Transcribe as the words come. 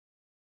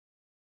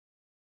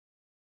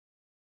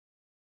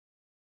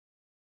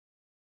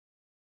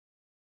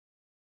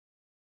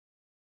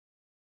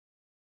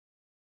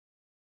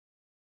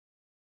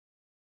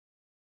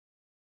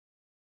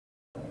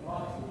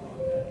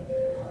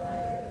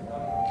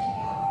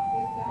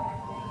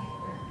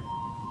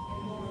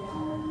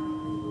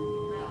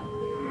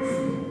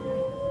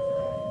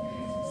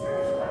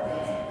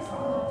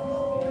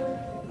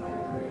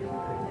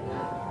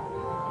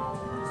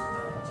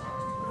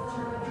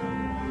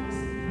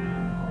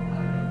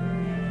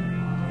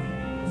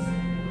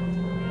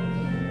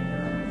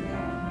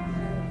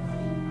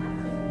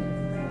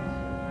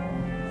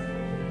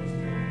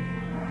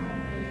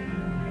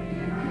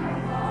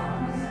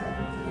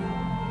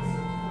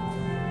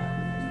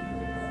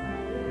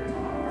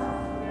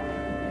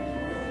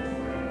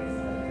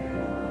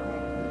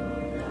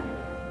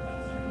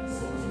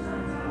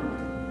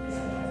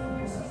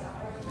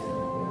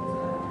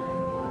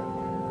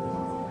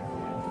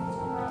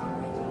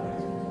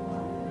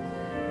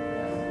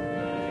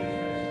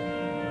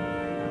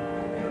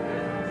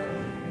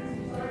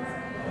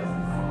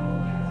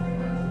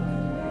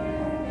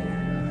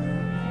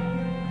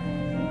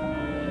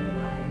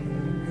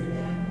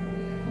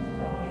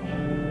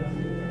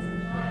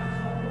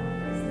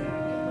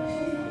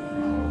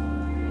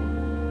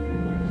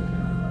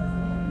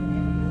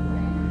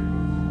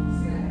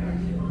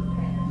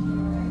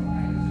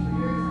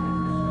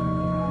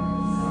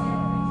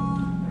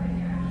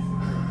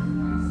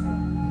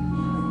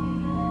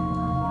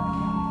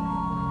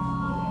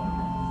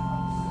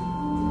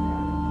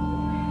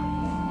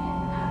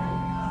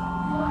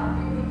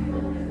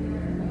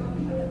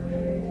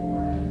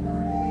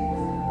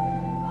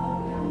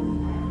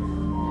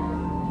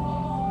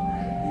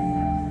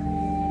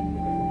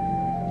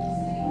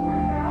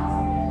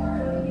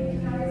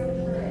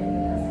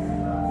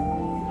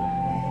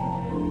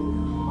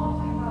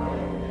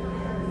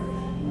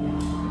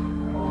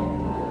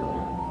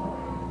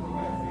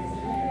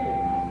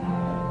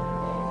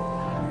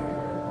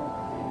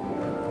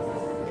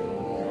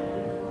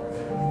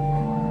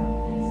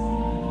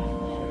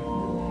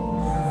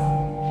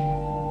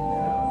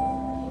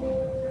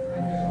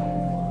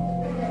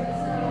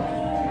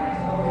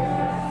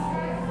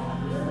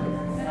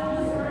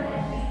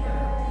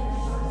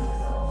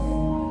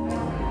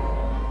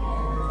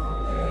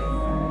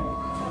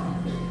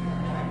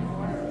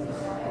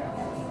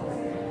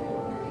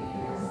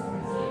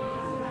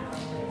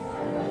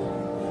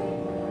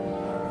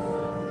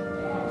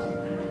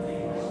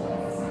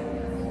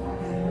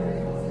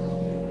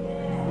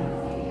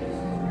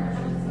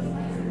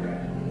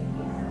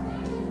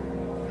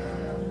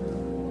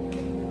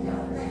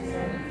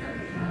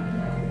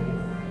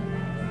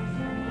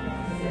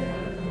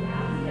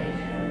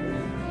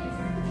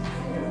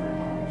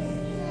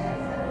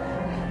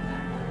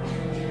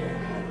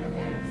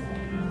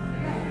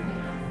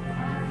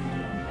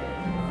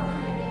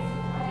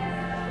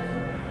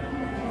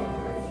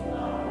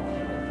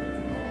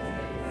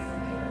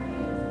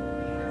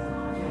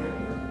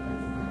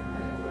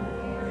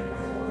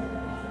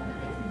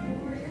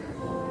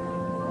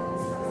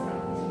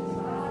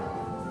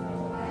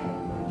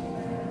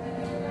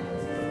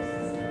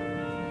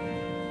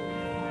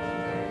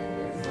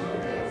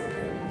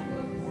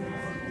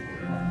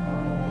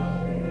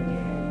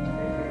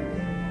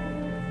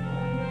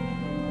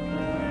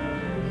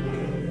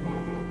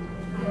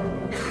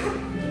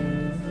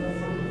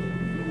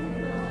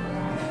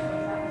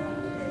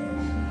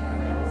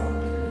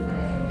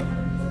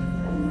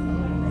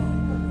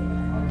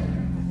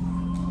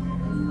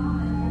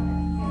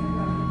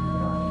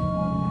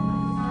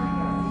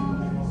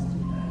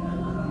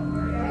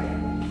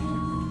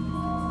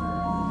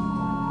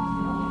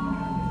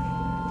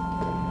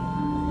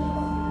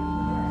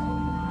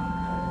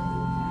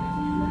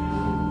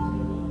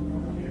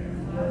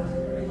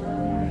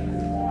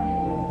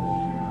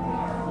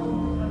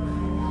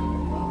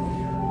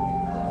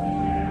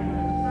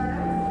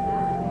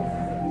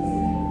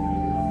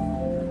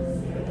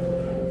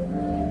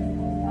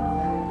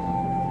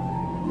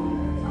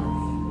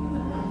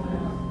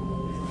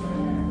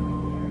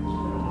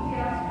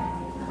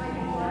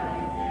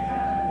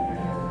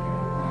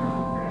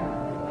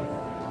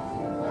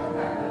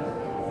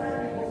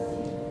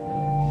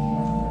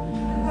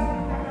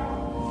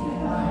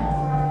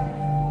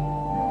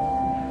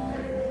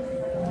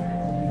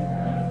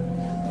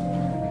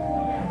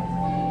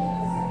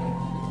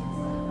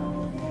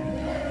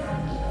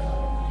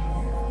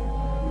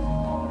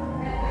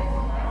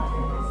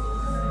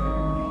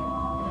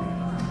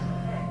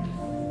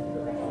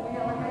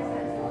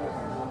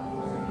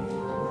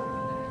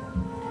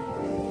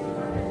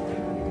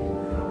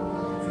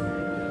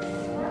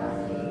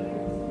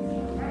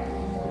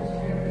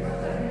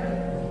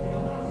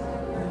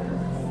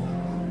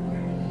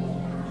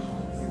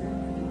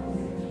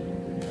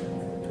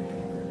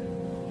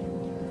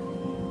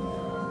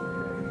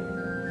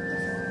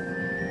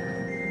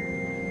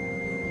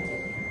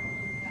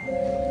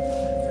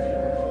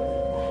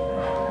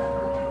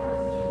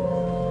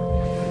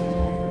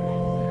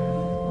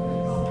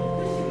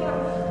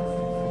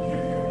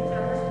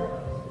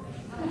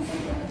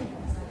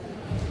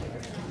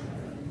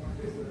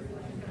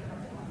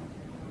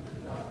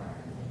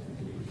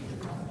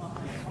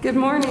Good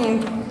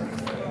morning.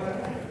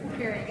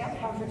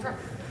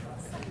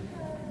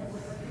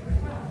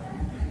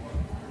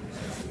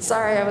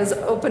 Sorry, I was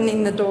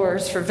opening the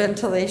doors for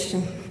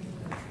ventilation.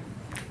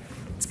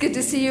 It's good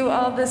to see you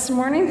all this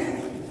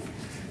morning.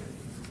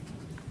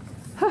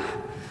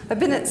 I've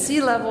been at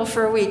sea level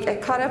for a week.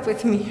 It caught up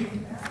with me.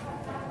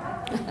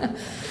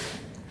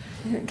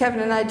 Kevin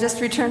and I just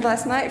returned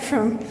last night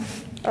from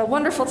a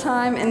wonderful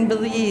time in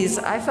Belize.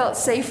 I felt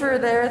safer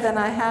there than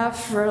I have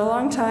for a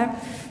long time.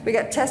 We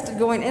got tested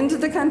going into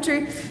the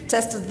country,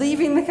 tested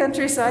leaving the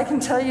country, so I can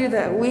tell you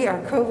that we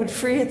are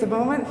COVID-free at the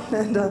moment,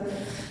 and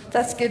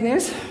that's good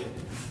news. I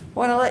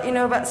want to let you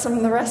know about some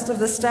of the rest of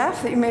the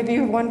staff that you may be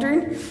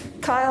wondering.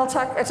 I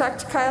talked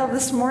to Kyle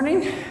this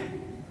morning.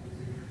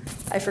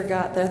 I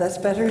forgot there, that's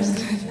better,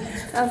 isn't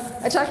it?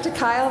 I talked to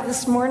Kyle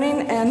this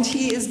morning, and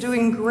he is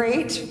doing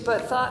great,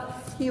 but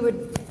thought he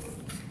would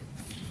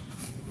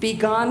be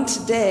gone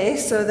today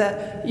so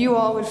that you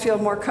all would feel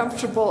more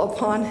comfortable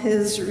upon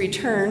his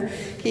return.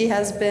 He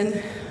has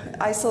been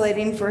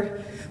isolating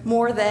for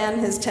more than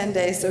his 10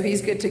 days, so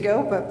he's good to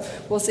go, but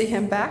we'll see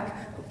him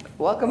back.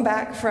 Welcome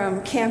back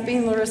from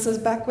camping. Larissa's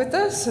back with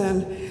us,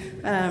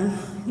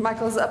 and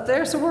Michael's up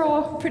there, so we're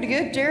all pretty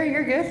good. Jerry,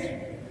 you're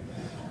good?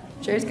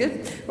 Jerry's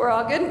good? We're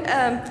all good.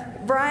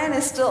 Brian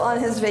is still on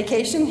his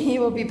vacation. He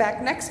will be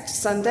back next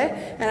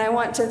Sunday, and I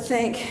want to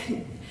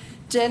thank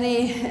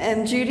Jenny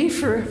and Judy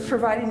for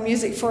providing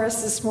music for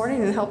us this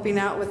morning and helping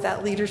out with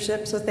that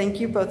leadership, so thank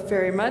you both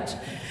very much.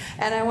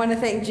 And I want to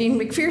thank Jean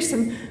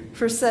McPherson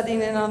for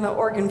setting in on the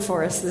organ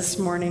for us this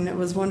morning. It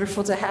was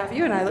wonderful to have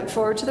you, and I look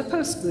forward to the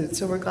postlude,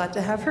 so we're glad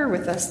to have her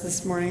with us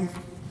this morning.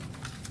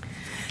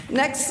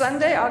 Next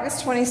Sunday,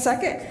 August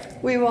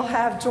 22nd, we will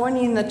have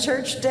Joining the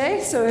Church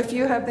Day. So if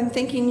you have been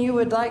thinking you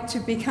would like to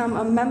become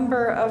a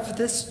member of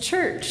this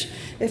church,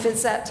 if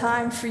it's that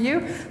time for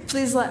you,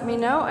 please let me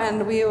know,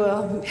 and we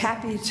will be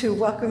happy to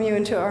welcome you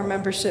into our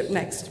membership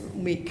next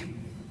week.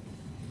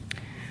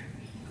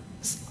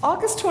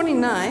 August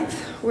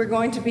 29th, we're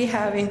going to be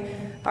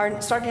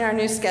starting our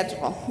new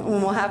schedule.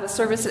 We'll have a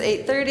service at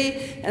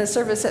 8:30 and a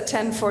service at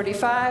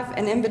 10:45,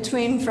 and in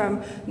between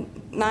from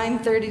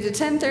 9:30 to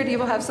 10:30,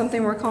 we'll have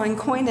something we're calling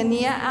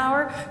Koinonia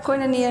Hour.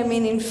 Koinonia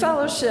meaning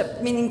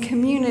fellowship, meaning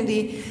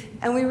community,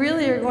 and we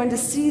really are going to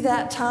see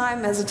that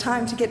time as a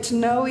time to get to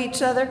know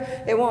each other.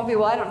 It won't be,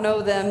 well, I don't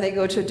know them, they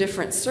go to a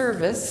different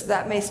service.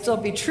 That may still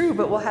be true,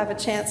 but we'll have a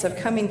chance of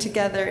coming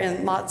together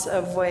in lots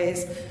of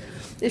ways.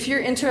 If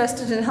you're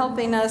interested in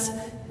helping us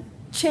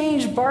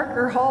change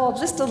Barker Hall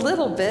just a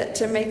little bit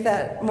to make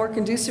that more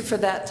conducive for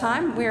that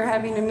time, we are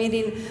having a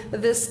meeting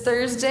this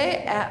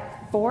Thursday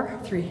at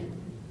 3.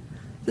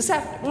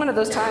 One of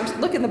those times,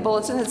 look in the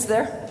bulletin, it's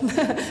there,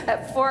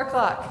 at 4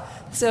 o'clock.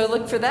 So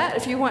look for that.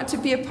 If you want to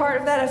be a part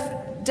of that,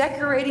 if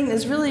decorating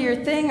is really your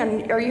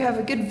thing, or you have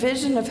a good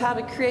vision of how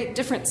to create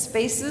different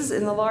spaces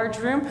in the large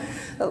room,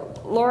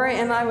 Lori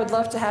and I would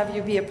love to have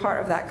you be a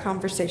part of that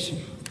conversation.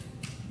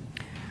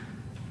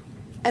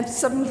 And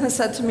someone has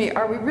said to me,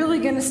 are we really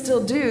going to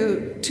still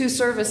do 2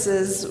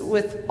 services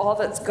with all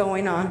that's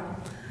going on?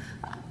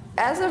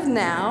 As of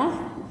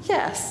now,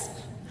 yes.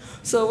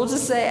 So we'll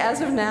just say,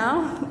 as of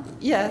now,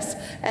 yes.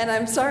 And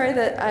I'm sorry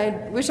that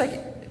I wish I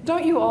could.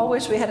 Don't you all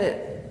wish we had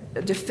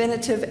a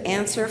definitive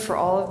answer for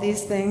all of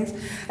these things?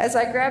 As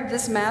I grabbed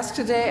this mask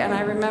today, and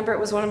I remember it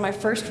was one of my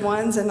first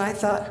ones, and I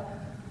thought,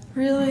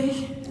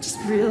 really? Just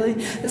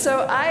really? So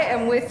I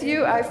am with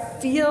you. I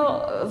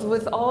feel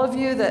with all of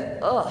you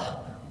that,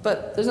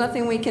 but there's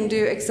nothing we can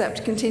do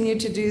except continue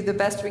to do the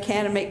best we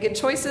can and make good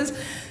choices,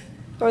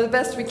 or the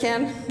best we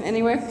can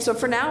anyway. So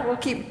for now, we'll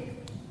keep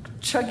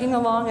chugging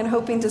along and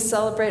hoping to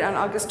celebrate on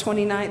August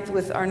 29th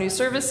with our new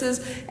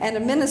services and a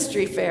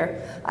ministry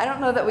fair. I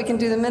don't know that we can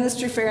do the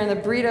ministry fair and the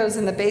burritos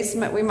in the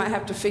basement. We might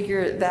have to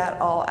figure that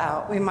all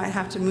out. We might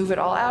have to move it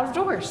all out of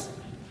doors,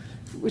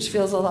 which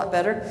feels a lot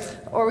better.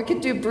 Or we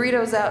could do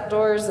burritos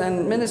outdoors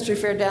and ministry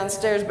fair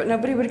downstairs, but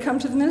nobody would come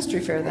to the ministry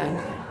fair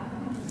then.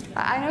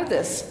 I know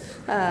this.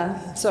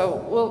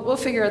 So we'll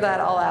figure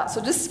that all out.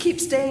 So just keep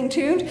staying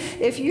tuned.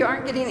 If you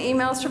aren't getting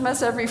emails from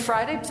us every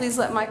Friday, please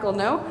let Michael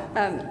know.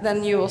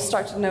 Then you will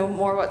start to know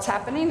more what's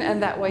happening,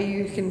 and that way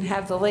you can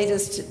have the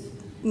latest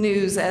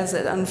news as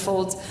it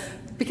unfolds.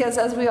 Because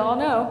as we all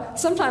know,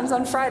 sometimes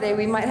on Friday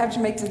we might have to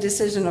make the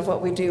decision of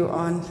what we do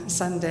on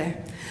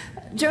Sunday.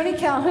 Joni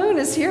Calhoun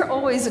is here,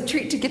 always a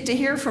treat to get to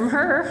hear from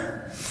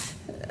her,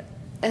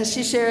 as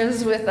she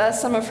shares with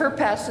us some of her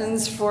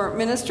passions for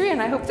ministry,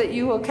 and I hope that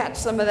you will catch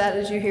some of that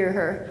as you hear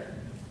her.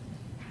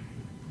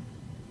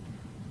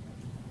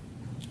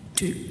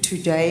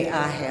 Today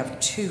I have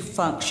 2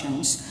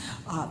 functions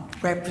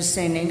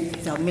representing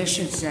the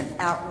Missions and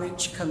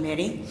Outreach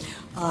Committee.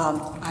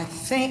 I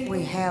think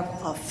we have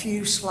a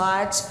few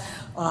slides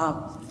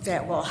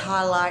that will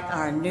highlight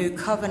our new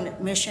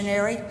covenant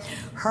missionary.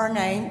 Her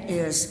name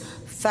is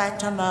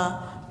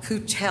Fatima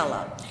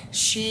Kutela.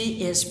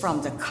 She is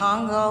from the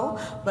Congo,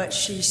 but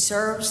she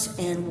serves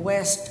in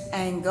West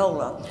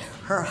Angola.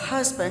 Her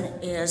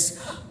husband is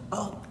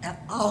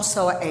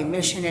also a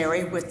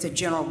missionary with the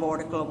General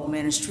Board of Global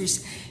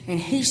Ministries, and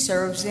he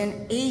serves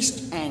in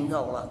East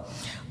Angola.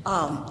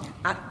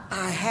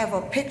 I have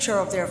a picture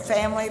of their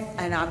family,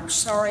 and I'm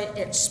sorry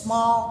it's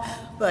small,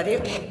 but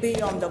it will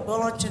be on the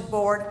bulletin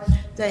board.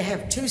 They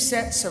have 2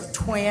 sets of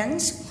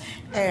twins,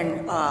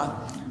 and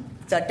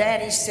the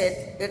daddy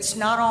said, it's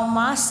not on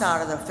my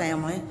side of the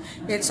family,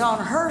 it's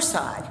on her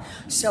side.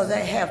 So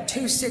they have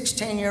 2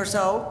 16 years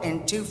old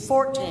and 2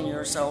 14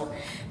 years old,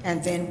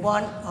 and then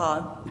one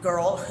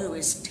girl who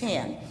is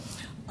 10.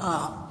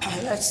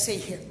 Let's see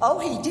here. Oh,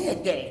 he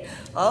did get it.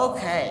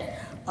 Okay.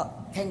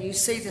 Can you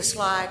see the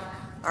slide?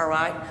 All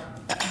right.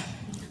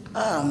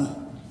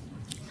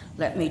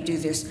 Let me do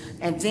this.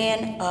 And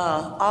then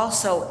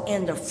also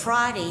in the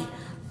Friday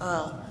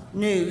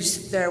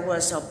news, there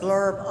was a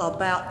blurb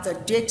about the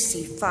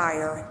Dixie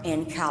Fire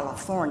in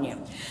California.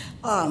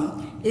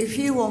 If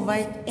you will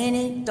make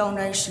any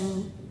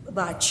donation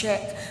by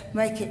check,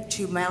 make it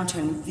to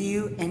Mountain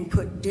View and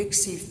put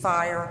Dixie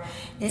Fire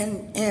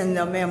in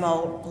the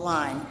memo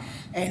line,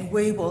 and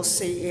we will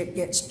see it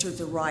gets to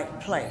the right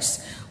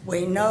place.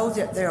 We know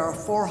that there are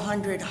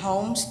 400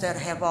 homes that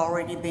have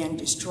already been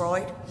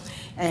destroyed,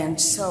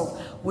 and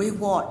so we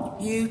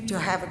want you to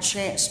have a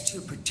chance to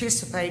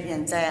participate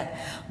in that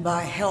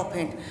by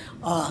helping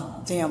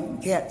them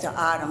get the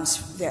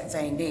items that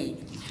they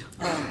need.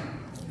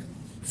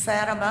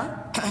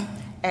 Fatima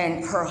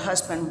and her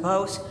husband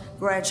both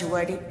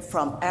graduated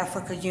from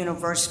Africa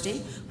University,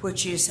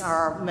 which is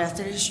our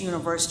Methodist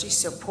university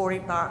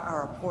supported by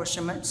our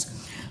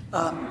apportionments.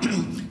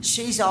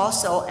 She's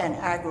also an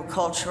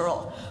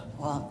agricultural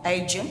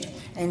agent,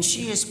 and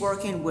she is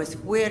working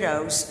with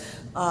widows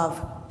of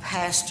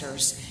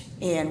pastors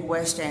in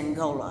West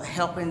Angola,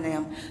 helping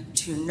them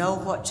to know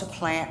what to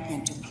plant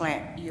and to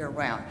plant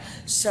year-round.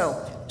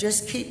 So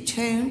just keep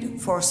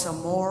tuned for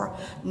some more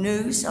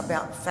news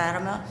about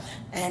Fatima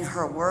and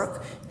her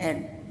work,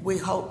 and we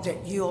hope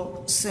that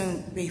you'll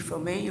soon be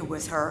familiar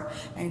with her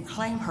and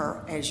claim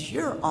her as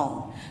your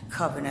own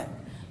covenant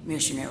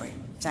missionary.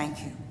 Thank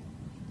you.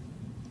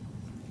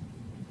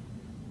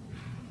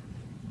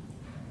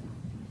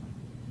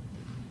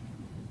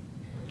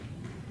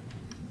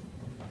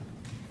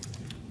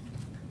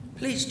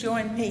 Please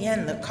join me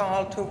in the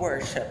call to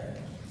worship.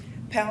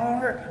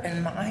 Power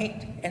and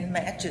might and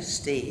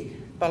majesty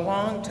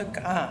belong to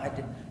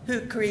God,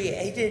 who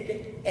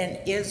created and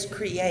is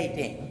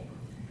creating.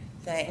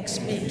 Thanks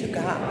be to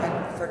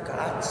God for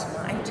God's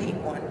mighty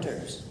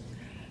wonders.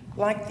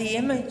 Like the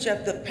image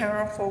of the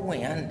powerful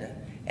wind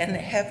and the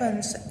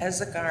heavens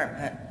as a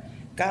garment,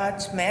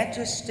 God's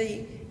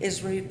majesty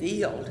is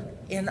revealed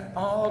in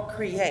all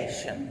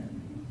creation.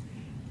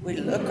 We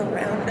look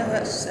around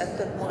us at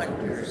the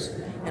wonders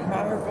and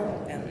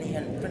marvel at the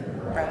infinite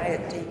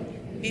variety,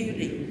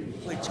 beauty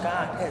which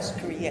God has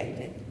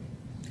created.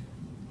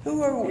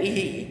 Who are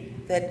we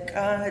that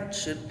God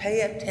should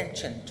pay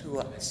attention to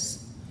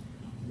us?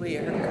 We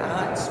are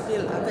God's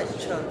beloved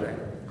children,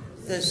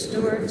 the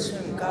stewards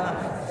whom God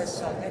has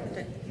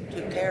selected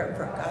to care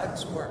for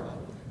God's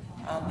world.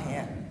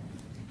 Amen.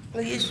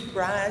 Please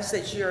rise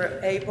as you're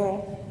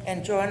able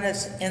and join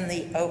us in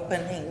the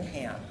opening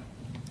hymn.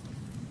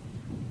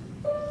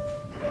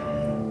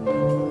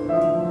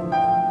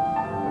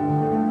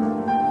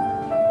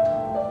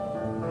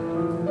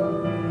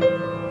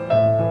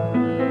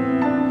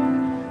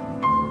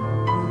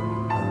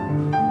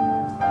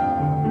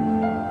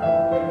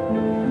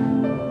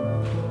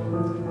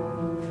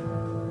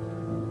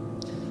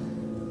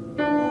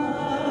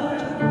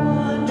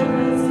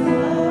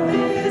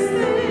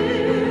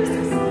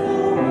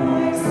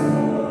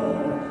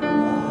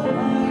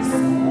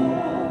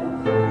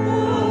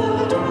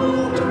 What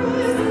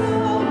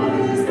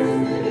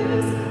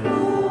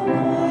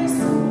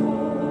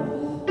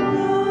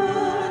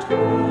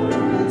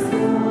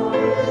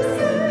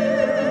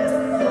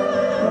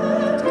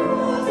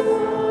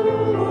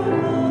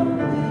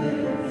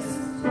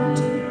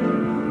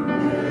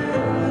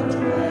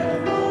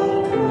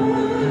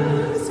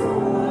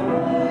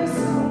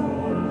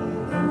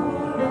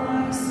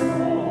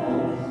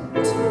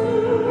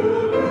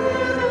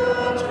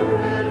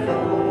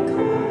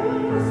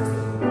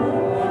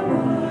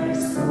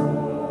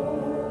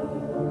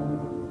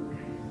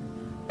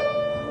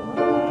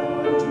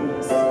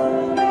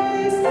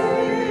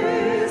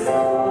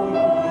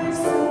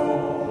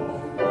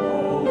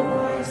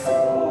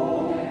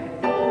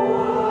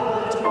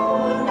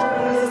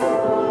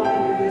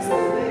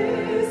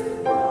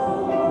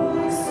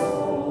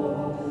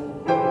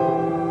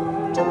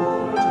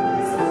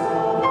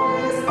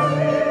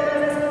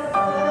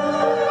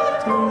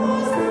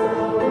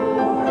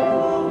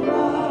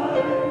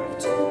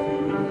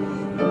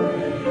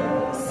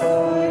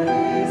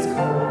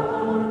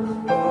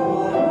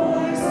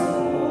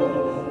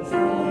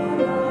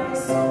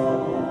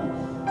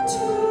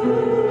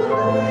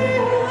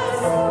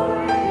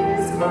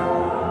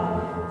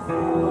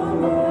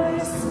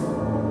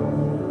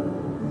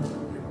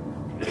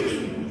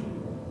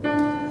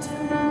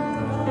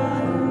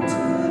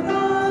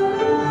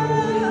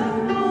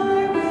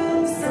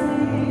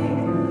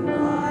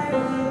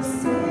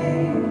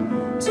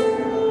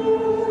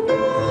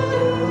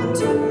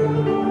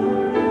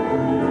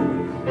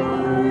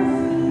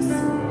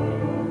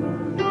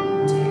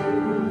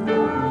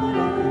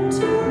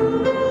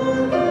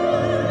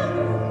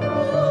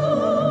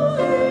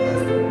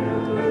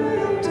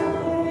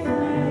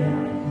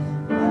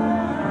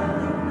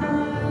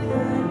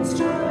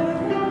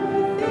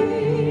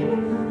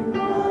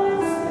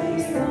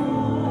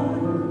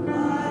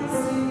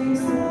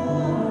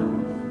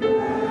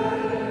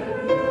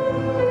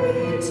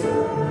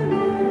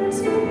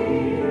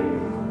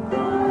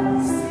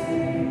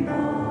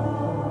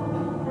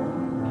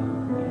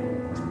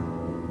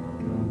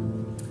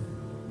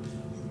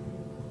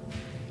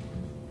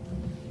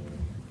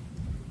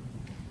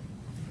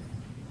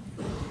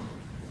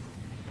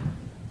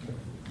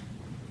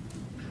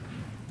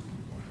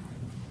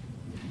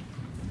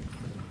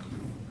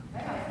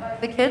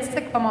the kids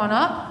to come on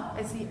up.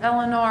 I see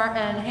Eleanor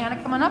and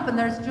Hannah coming up, and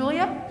there's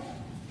Julia.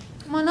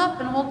 Come on up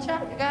and we'll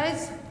chat, you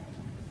guys.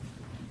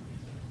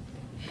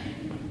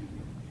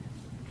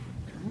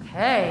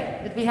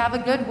 Okay, did we have a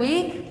good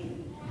week?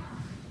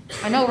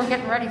 I know we're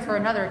getting ready for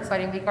another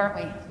exciting week, aren't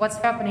we? What's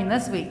happening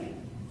this week?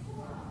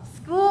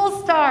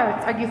 School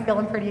starts. Are you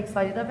feeling pretty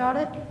excited about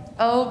it?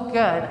 Oh, good.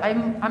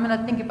 I'm going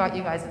to think about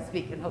you guys this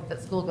week and hope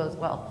that school goes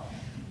well.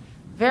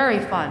 Very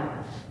fun.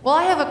 Well,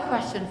 I have a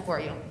question for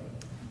you.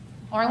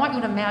 Or I want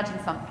you to imagine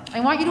something. I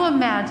want you to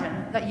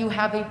imagine that you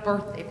have a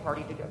birthday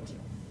party to go to.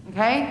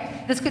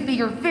 Okay? This could be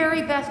your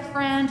very best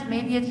friend.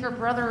 Maybe it's your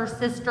brother or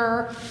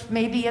sister.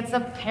 Maybe it's a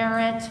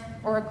parent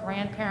or a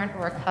grandparent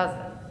or a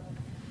cousin.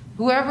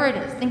 Whoever it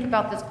is, think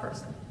about this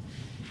person.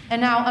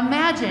 And now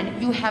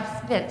imagine you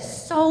have spent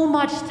so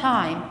much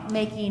time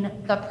making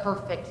the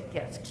perfect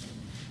gift.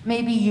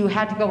 Maybe you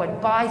had to go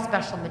and buy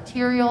special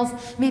materials.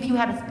 Maybe you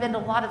had to spend a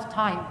lot of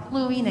time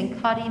gluing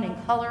and cutting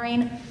and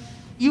coloring.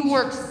 You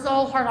worked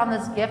so hard on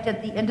this gift.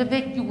 At the end of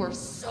it, you were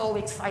so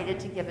excited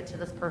to give it to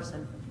this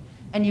person.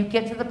 And you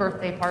get to the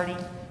birthday party,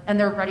 and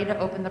they're ready to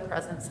open the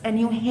presents. And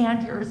you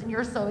hand yours, and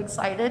you're so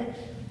excited.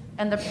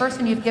 And the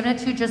person you've given it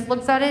to just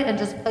looks at it and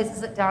just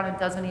places it down and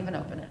doesn't even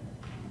open it.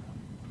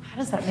 How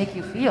does that make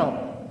you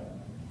feel?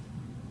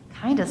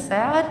 Kind of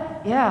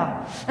sad?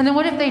 Yeah. And then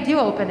what if they do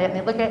open it and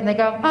they look at it and they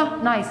go,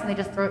 oh, nice, and they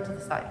just throw it to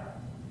the side?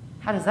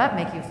 How does that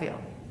make you feel?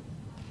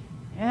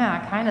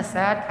 Yeah, kind of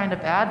sad, kind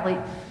of badly.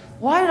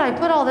 Why did I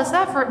put all this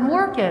effort and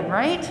work in,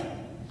 right?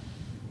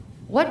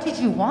 What did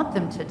you want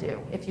them to do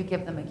if you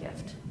give them a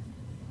gift?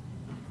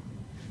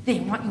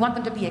 You want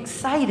them to be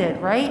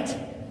excited, right?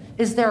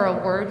 Is there a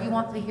word you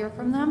want to hear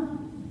from them?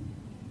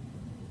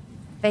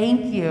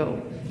 Thank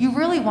you. You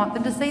really want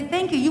them to say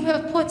thank you. You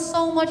have put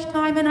so much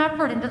time and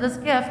effort into this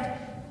gift.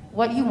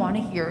 What you want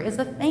to hear is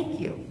a thank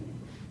you.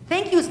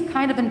 Thank you is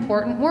kind of an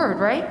important word,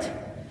 right?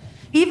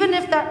 Even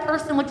if that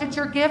person looked at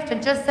your gift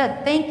and just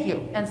said thank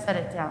you and set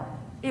it down,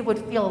 it would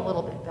feel a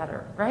little bit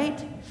better,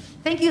 right?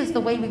 Thank you is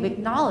the way we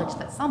acknowledge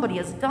that somebody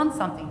has done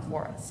something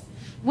for us.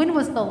 When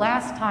was the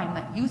last time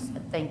that you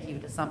said thank you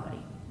to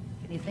somebody?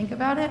 Can you think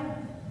about it?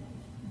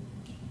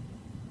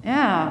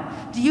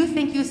 Yeah. Do you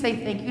think you say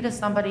thank you to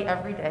somebody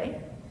every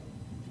day?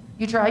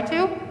 You try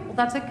to? Well,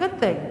 that's a good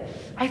thing.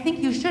 I think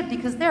you should,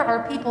 because there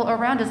are people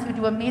around us who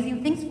do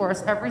amazing things for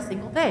us every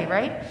single day,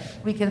 right?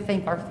 We can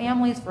thank our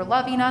families for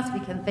loving us. We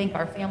can thank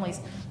our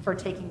families for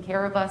taking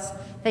care of us.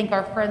 Thank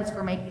our friends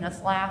for making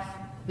us laugh.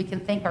 We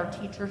can thank our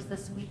teachers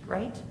this week,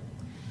 right?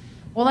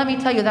 Well, let me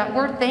tell you, that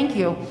word thank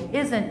you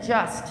isn't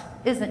just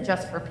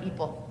for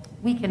people.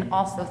 We can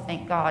also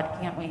thank God,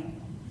 can't we?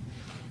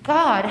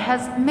 God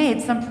has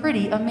made some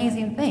pretty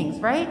amazing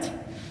things, right?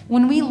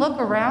 When we look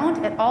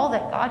around at all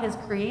that God has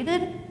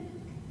created,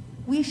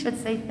 we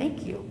should say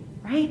thank you,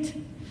 right?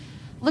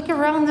 Look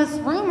around this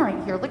room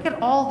right here. Look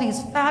at all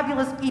these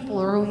fabulous people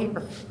who are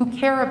here, who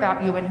care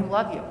about you and who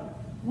love you.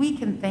 We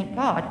can thank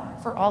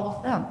God for all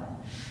of them.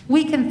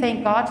 We can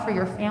thank God for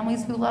your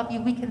families who love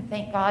you. We can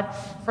thank God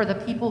for the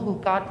people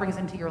who God brings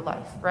into your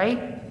life,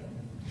 right?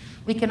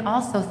 We can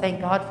also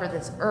thank God for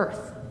this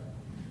earth.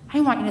 I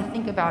want you to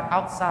think about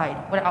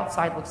outside, what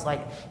outside looks like.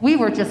 We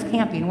were just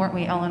camping, weren't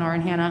we, Eleanor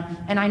and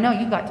Hannah? And I know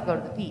you got to go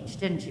to the beach,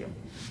 didn't you?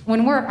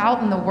 When we're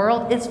out in the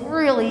world, it's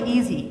really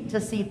easy to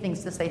see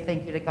things to say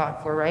thank you to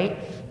God for, right?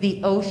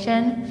 The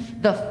ocean,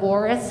 the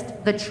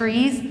forest, the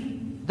trees,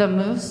 the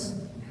moose,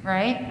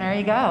 right? There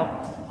you go.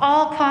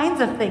 All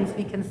kinds of things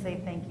we can say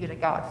thank you to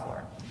God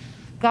for.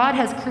 God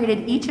has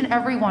created each and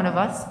every one of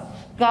us.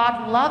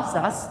 God loves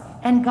us,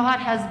 and God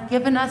has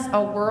given us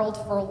a world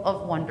full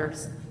of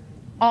wonders.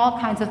 All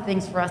kinds of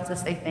things for us to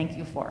say thank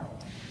you for.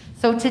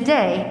 So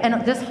today,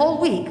 and this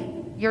whole week,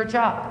 your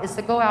job is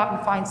to go out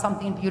and find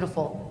something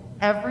beautiful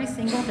every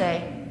single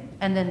day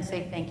and then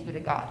say thank you to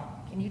God.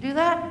 Can you do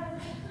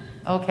that?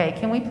 Okay,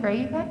 can we pray,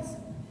 you guys?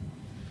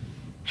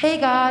 Hey,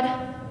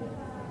 God,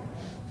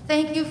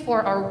 thank you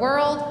for our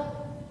world,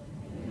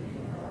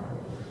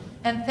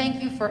 and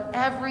thank you for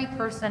every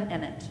person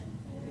in it.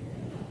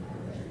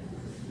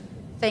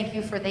 Thank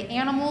you for the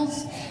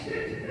animals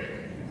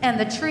and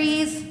the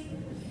trees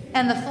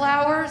and the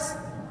flowers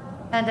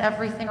and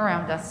everything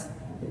around us.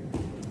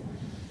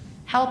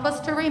 Help us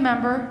to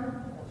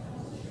remember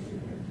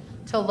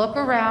to look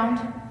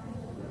around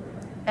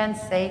and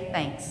say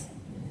thanks.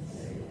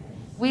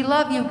 We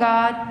love you,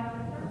 God.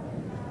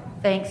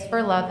 Thanks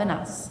for loving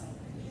us.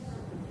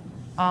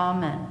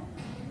 Amen.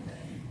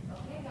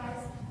 Okay,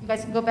 guys. You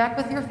guys can go back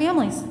with your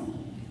families.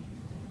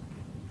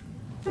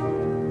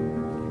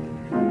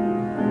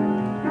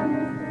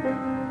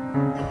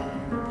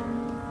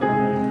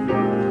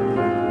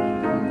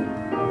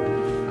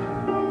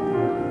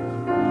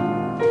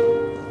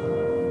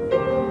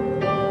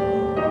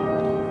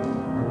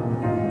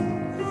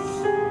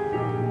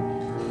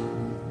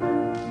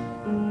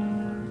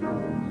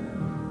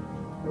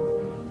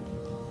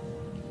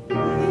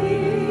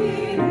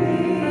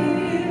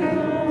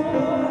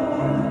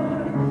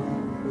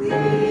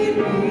 Lead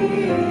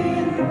me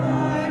in the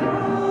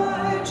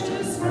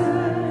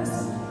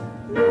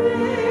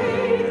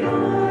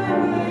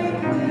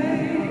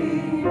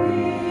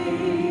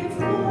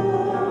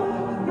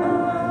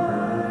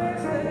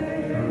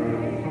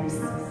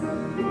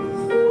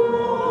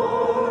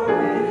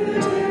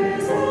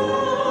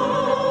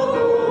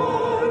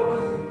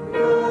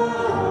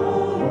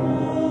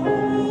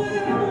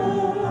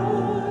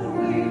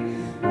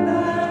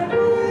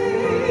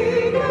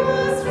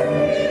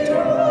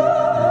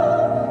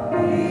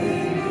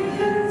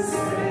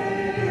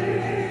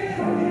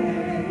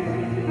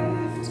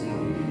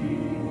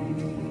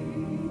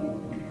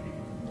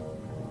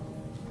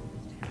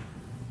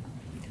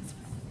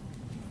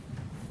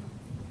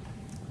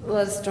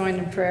Let us join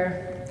in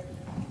prayer.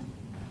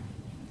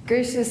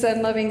 Gracious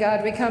and loving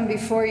God, we come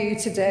before you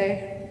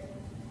today,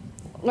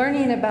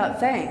 learning about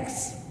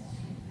thanks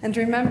and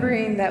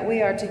remembering that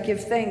we are to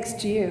give thanks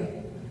to you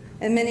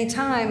in many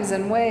times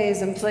and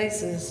ways and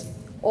places,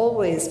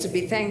 always to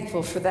be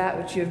thankful for that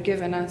which you have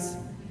given us,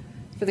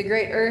 for the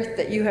great earth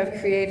that you have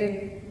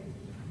created.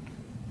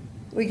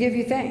 We give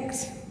you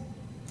thanks.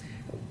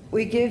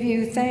 We give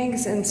you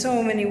thanks in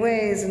so many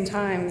ways and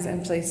times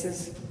and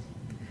places.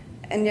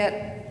 And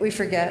yet we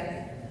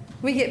forget.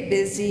 We get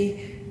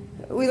busy.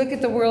 We look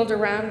at the world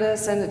around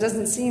us and it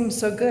doesn't seem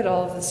so good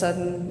all of a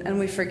sudden, and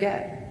we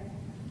forget.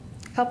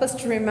 Help us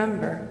to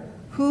remember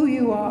who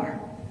you are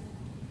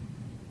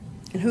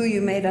and who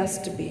you made us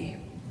to be,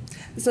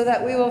 so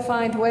that we will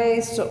find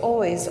ways to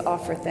always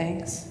offer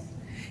thanks,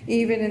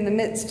 even in the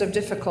midst of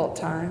difficult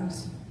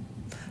times.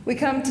 We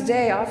come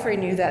today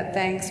offering you that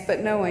thanks, but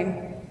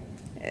knowing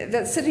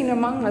that sitting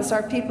among us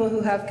are people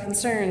who have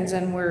concerns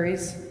and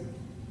worries.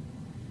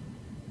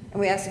 And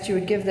we ask that you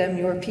would give them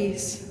your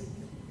peace.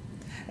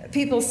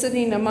 People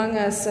sitting among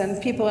us and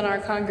people in our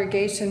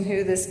congregation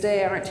who this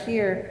day aren't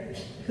here,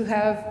 who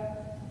have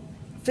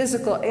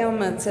physical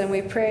ailments, and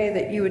we pray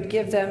that you would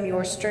give them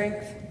your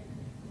strength.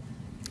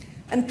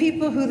 And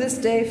people who this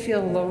day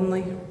feel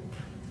lonely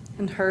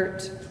and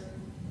hurt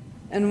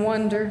and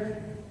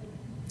wonder,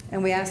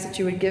 and we ask that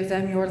you would give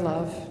them your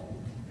love,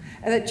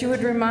 and that you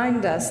would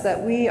remind us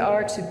that we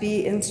are to be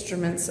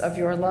instruments of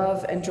your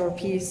love and your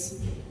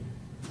peace.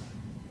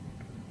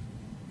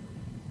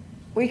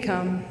 We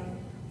come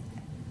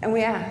and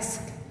we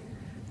ask.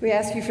 We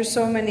ask you for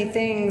so many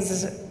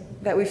things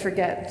that we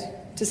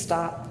forget to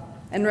stop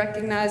and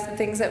recognize the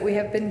things that we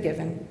have been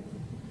given.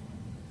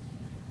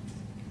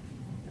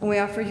 And we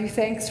offer you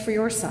thanks for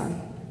your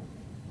Son,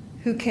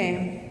 who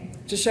came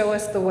to show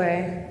us the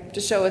way,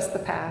 to show us the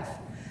path,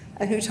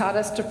 and who taught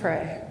us to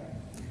pray.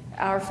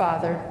 Our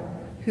Father,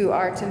 who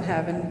art in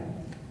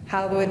heaven,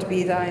 hallowed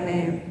be thy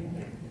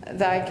name.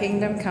 Thy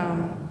kingdom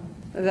come,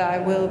 thy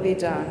will be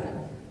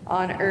done,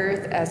 on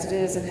earth as it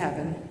is in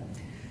heaven.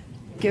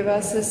 Give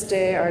us this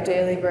day our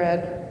daily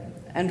bread,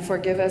 and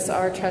forgive us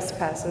our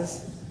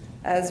trespasses,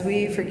 as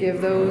we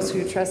forgive those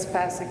who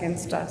trespass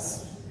against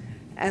us.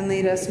 And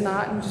lead us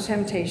not into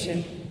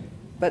temptation,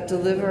 but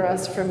deliver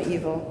us from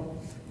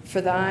evil. For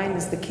thine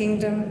is the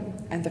kingdom,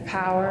 and the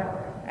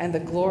power, and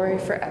the glory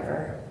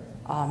forever.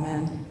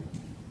 Amen.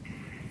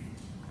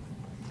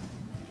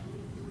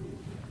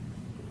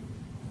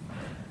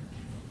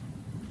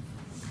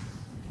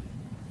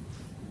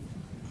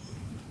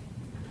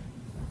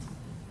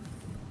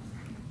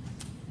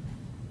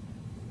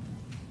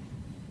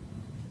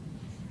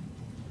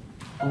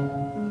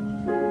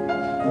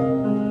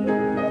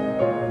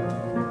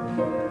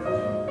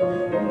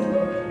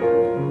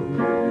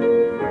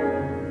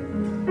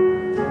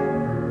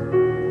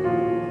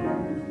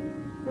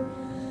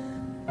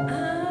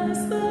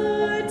 As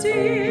the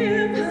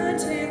deer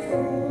panteth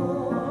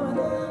for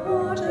the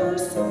water,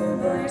 so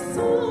my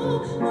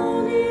soul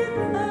longeth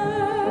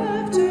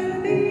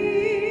after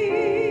thee.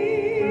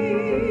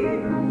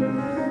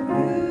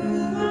 You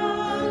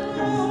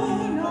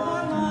alone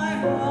are my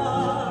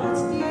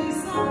heart's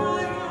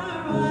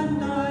desire.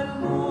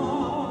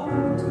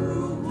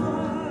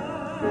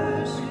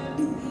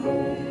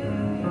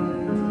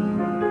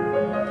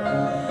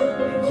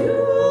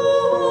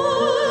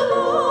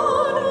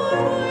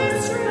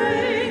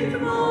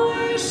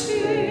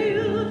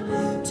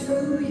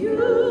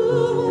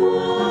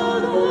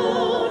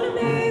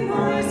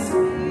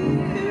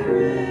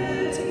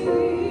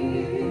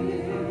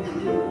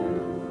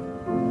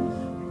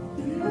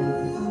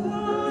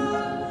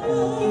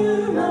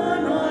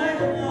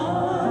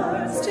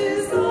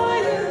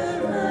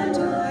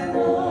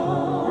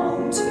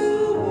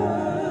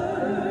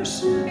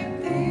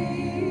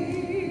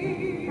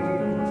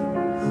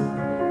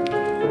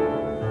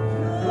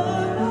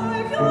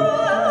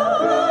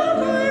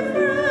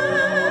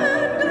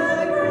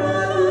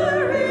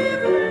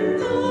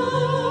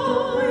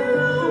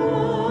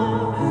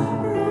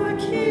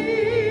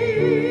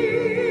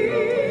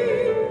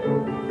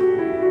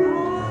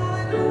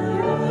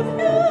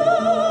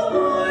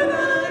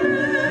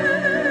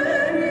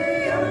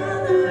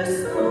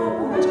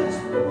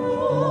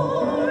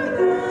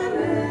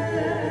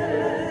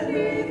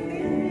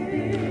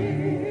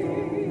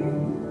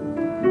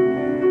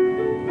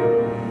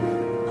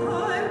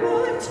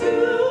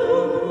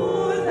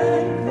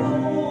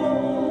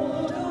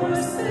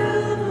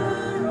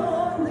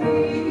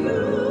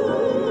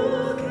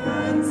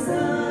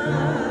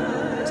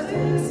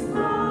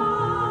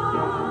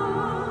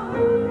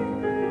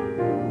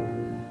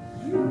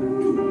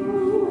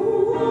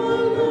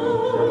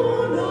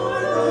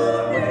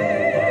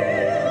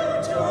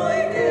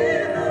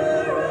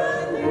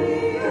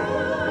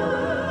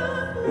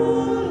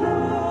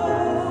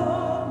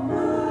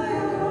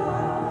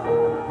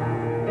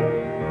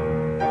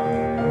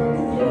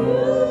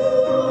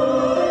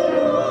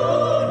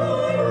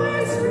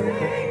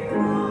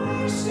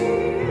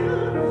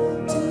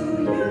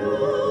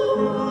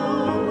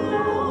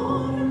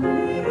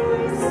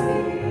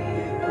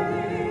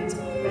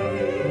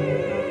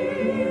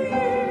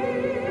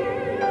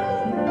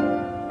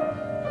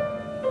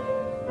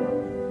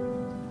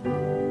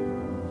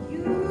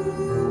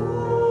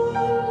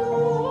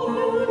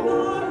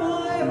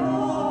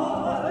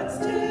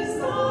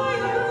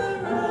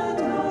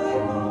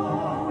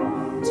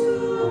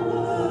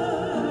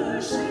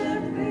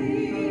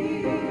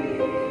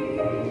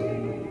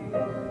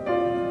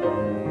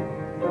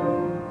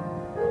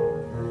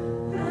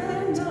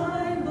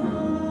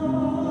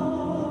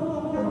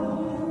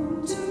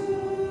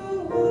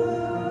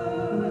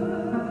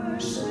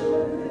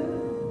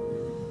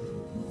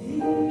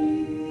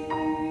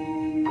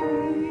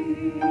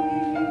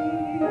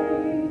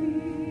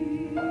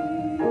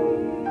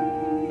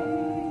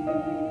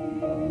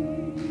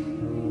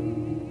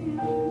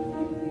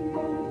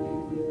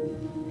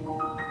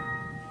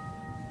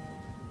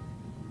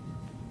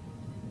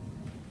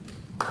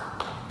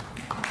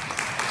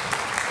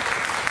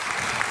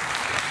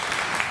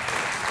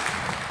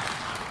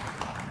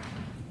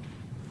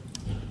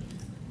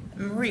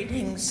 I'm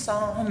reading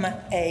Psalm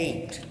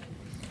 8.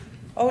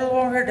 O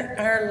Lord,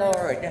 our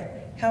Lord,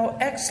 how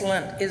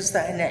excellent is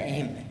thy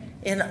name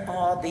in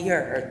all the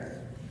earth.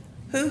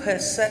 Who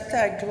has set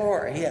thy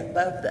glory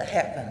above the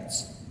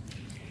heavens?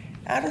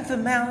 Out of the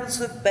mouths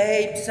of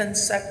babes and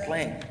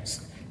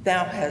sucklings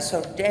thou hast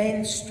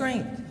ordained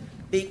strength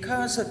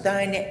because of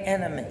thine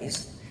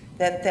enemies,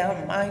 that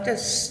thou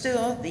mightest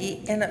still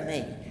the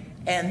enemy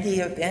and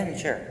the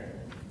avenger.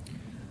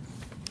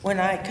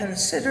 When I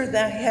consider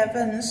thy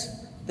heavens,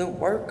 the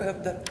work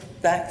of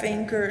thy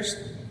fingers,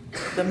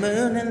 the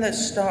moon and the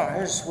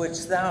stars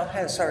which thou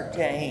hast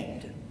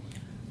ordained,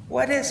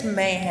 what is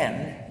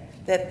man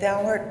that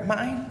thou art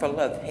mindful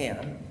of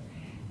him,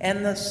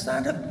 and the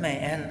Son of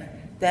Man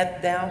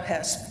that thou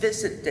hast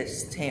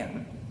visitest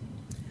him?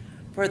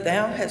 For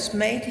thou hast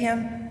made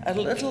him a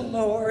little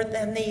lower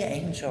than the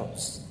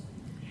angels,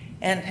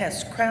 and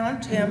hast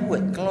crowned him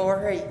with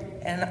glory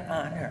and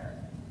honor.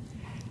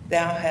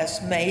 Thou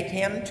hast made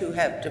him to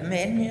have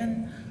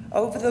dominion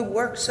over the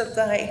works of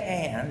thy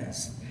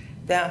hands.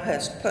 Thou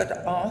hast put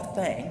all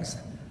things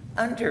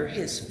under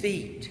his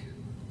feet,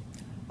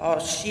 all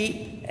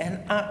sheep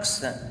and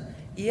oxen,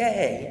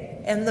 yea,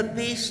 and the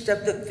beast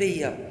of the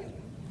field,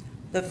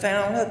 the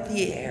fowl of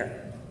the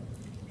air,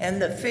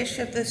 and the fish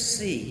of the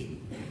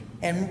sea,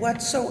 and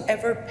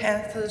whatsoever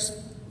passeth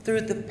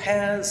through the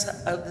paths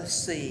of the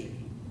sea.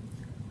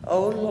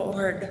 O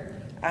Lord,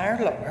 our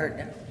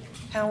Lord,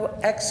 how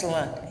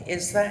excellent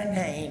is thy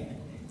name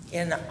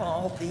in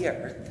all the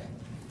earth.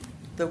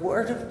 The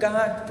word of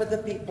God for the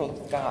people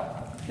of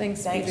God.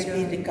 Thanks be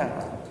to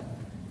God.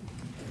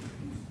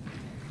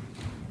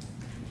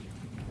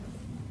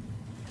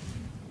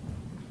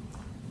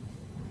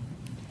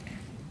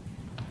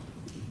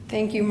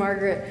 Thank you,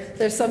 Margaret.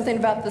 There's something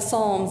about the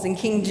Psalms in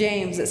King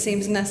James that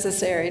seems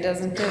necessary,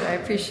 doesn't it? I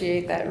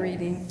appreciate that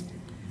reading.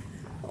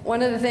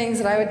 One of the things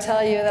that I would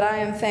tell you that I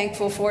am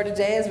thankful for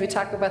today as we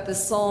talk about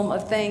this Psalm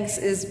of Thanks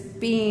is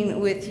being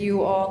with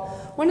you all.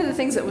 One of the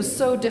things that was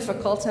so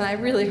difficult, and I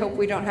really hope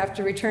we don't have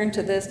to return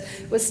to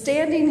this, was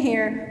standing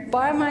here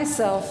by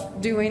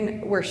myself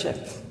doing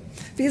worship.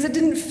 Because it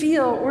didn't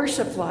feel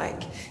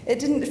worship-like. It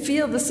didn't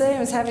feel the same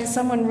as having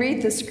someone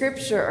read the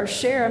scripture or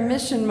share a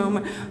mission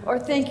moment or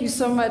thank you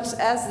so much.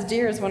 As the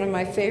Deer is one of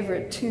my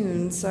favorite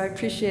tunes, so I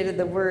appreciated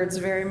the words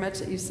very much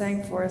that you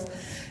sang for us.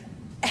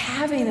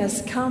 Having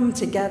us come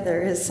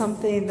together is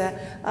something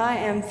that I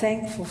am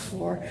thankful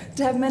for.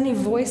 To have many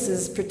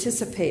voices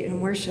participate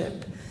in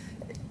worship.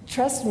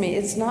 Trust me,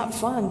 it's not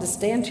fun to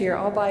stand here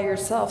all by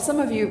yourself. Some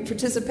of you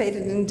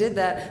participated and did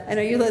that. I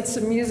know you led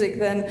some music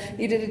then.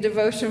 You did a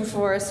devotion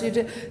for us.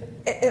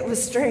 It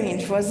was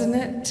strange, wasn't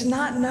it? To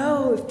not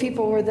know if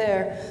people were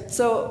there.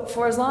 So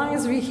for as long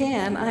as we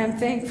can, I am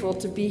thankful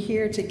to be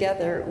here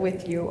together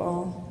with you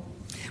all.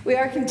 We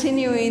are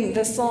continuing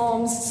the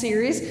Psalms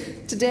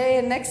series. Today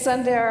and next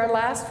Sunday are our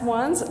last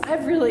ones.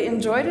 I've really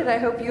enjoyed it. I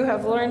hope you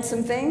have learned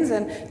some things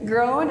and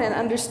grown in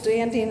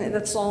understanding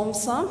the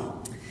Psalms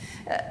some.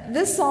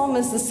 This psalm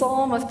is the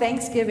Psalm of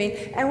Thanksgiving,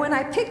 and when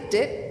I picked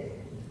it,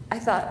 I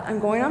thought, I'm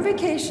going on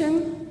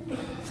vacation.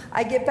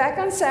 I get back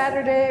on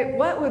Saturday.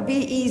 What would be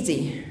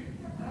easy?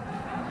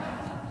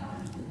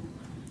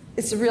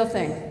 It's a real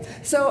thing.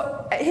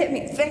 So it hit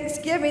me,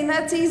 Thanksgiving,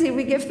 that's easy.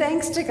 We give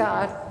thanks to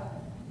God.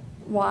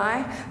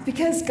 Why?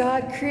 Because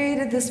God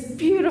created this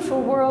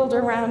beautiful world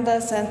around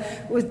us, and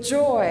with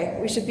joy,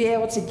 we should be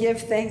able to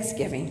give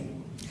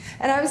thanksgiving.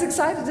 And I was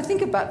excited to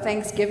think about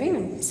Thanksgiving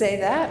and say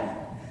that.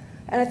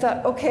 And I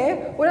thought,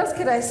 okay, what else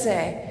could I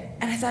say?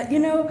 And I thought,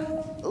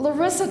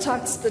 Larissa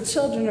talks to the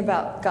children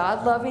about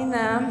God loving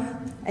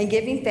them and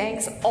giving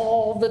thanks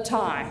all the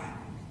time.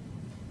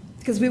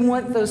 Because we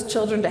want those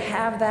children to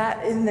have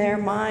that in their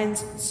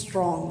minds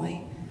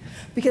strongly.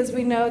 Because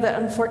we know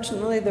that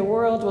unfortunately the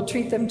world will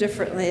treat them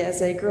differently as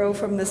they grow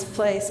from this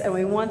place, and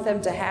we want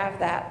them to have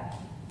that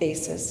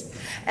basis.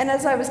 And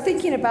as I was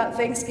thinking about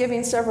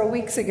Thanksgiving several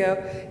weeks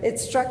ago, it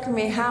struck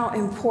me how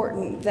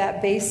important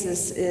that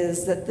basis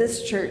is that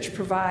this church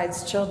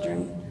provides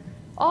children.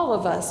 All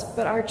of us,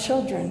 but our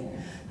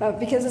children.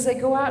 Because as they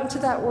go out into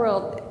that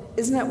world,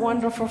 isn't it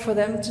wonderful for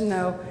them to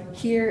know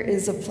here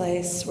is a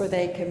place where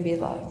they can be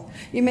loved?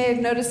 You may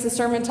have noticed the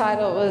sermon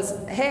title was,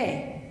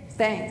 Hey,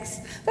 Thanks.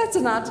 That's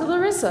a nod to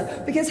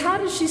Larissa, because how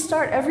does she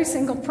start every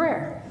single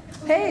prayer?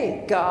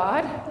 Hey,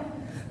 God.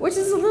 Which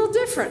is a little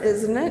different,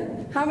 isn't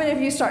it? How many of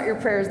you start your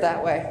prayers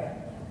that way?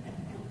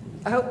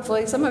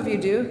 Hopefully, some of you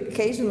do,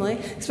 occasionally,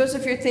 especially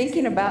if you're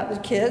thinking about the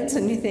kids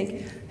and you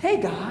think,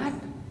 hey, God.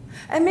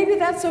 And maybe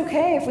that's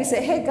okay if we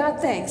say, hey,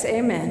 God, thanks,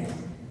 amen.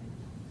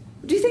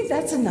 Do you think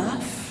that's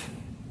enough?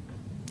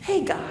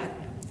 Hey, God,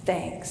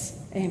 thanks,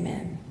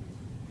 amen.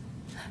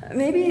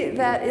 Maybe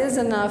that is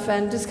enough,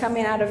 and just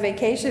coming out of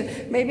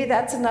vacation, maybe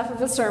that's enough of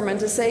a sermon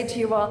to say to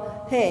you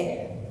all,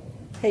 hey,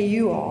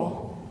 you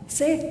all.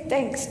 Say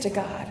thanks to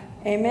God.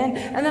 Amen.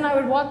 And then I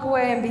would walk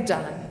away and be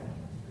done.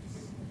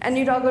 And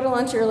you'd all go to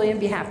lunch early and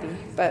be happy.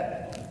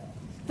 But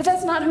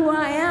that's not who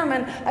I am.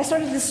 And I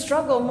started to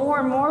struggle more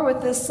and more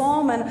with this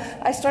psalm. And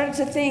I started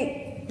to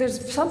think,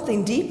 there's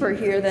something deeper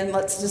here than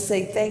let's just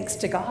say thanks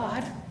to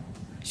God.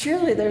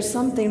 Surely there's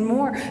something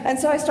more. And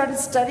so I started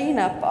studying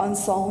up on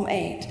Psalm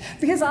 8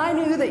 because I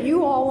knew that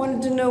you all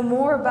wanted to know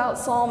more about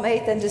Psalm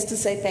 8 than just to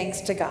say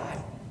thanks to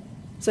God.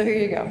 So here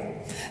you go.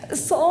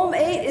 Psalm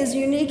 8 is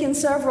unique in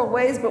several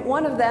ways, but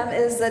one of them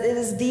is that it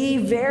is the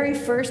very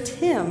first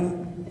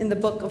hymn in the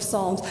book of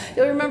Psalms.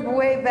 You'll remember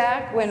way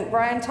back when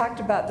Brian talked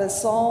about the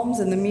Psalms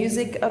and the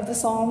music of the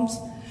Psalms.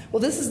 Well,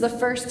 this is the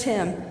first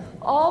hymn.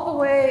 All the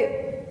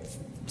way,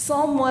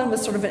 Psalm 1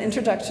 was sort of an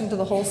introduction to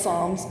the whole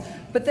Psalms,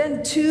 but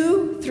then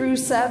 2 through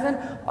 7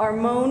 are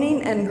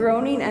moaning and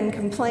groaning and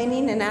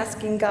complaining and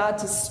asking God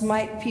to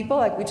smite people,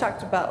 like we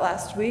talked about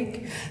last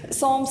week.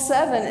 Psalm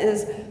 7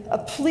 is a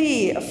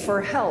plea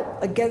for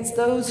help against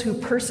those who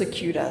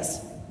persecute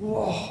us.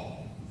 Whoa.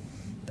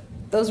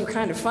 Those were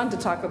kind of fun to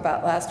talk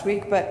about last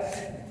week, but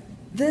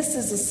this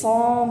is a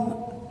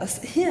psalm, a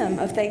hymn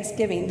of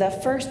thanksgiving, the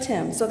first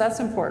hymn, so that's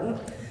important.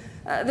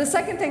 The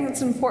second thing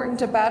that's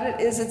important about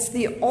it is it's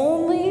the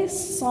only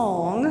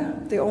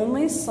song, the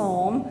only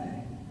psalm,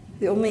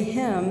 the only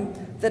hymn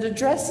that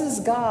addresses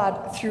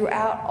God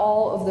throughout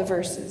all of the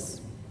verses.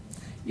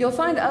 You'll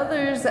find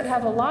others that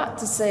have a lot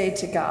to say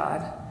to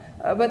God,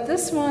 but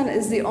this one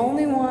is the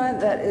only one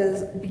that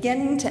is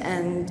beginning to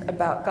end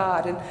about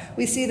God. And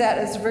we see that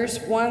as verse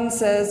 1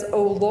 says,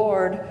 "O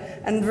Lord,"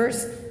 and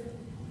verse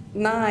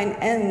 9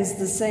 ends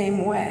the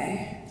same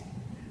way,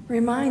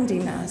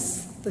 reminding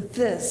us that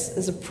this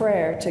is a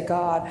prayer to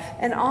God,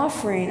 an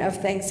offering of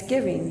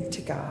thanksgiving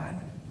to God.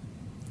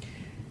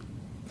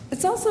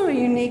 It's also a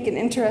unique and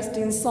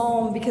interesting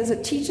psalm because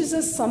it teaches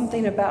us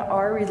something about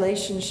our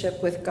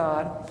relationship with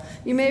God.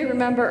 You may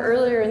remember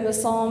earlier in the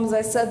Psalms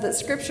I said that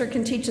Scripture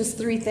can teach us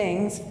three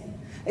things.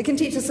 It can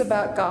teach us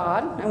about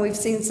God, and we've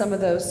seen some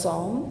of those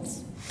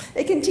psalms.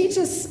 It can teach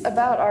us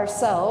about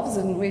ourselves,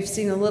 and we've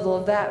seen a little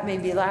of that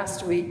maybe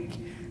last week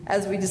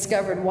as we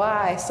discovered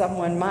why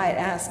someone might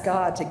ask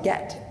God to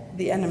get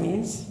the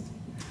enemies.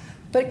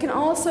 But it can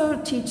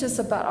also teach us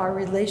about our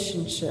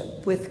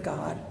relationship with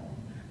God.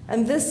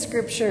 And this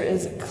scripture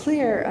is a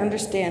clear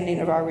understanding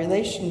of our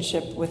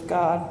relationship with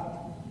God.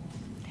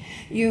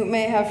 You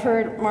may have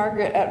heard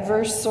Margaret at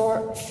verse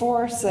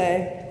 4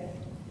 say,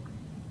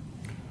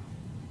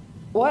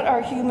 "What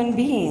are human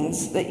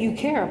beings that you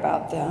care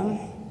about them?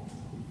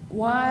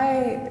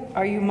 Why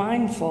are you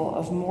mindful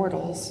of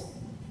mortals?"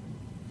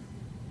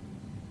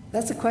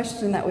 That's a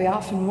question that we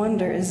often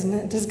wonder, isn't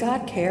it? Does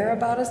God care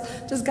about us?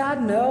 Does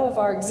God know of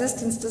our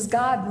existence? Does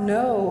God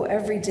know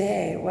every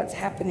day what's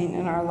happening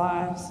in our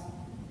lives?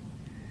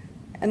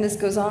 And this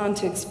goes on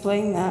to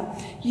explain that.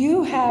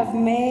 "You have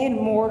made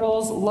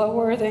mortals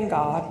lower than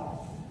God,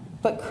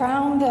 but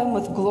crowned them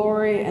with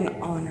glory and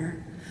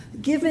honor,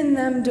 given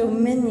them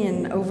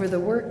dominion over the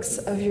works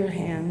of your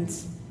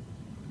hands,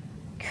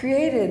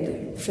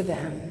 created for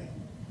them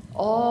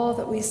all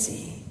that we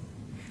see."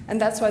 And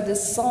that's why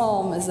this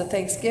psalm is a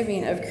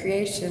thanksgiving of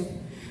creation.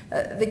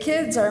 The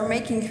kids are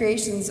making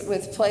creations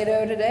with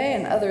Play-Doh today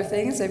and other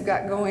things they've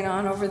got going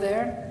on over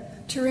there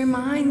to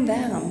remind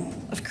them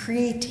of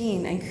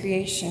creating and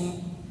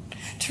creation,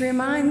 to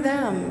remind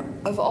them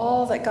of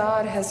all that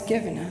God has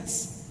given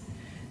us.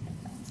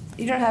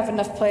 You don't have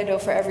enough Play-Doh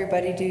for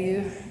everybody, do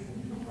you?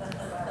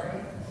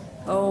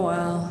 Oh,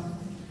 well.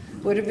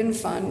 Would have been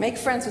fun. Make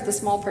friends with a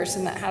small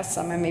person that has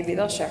some and maybe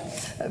they'll share.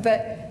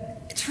 But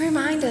to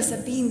remind us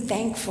of being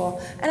thankful.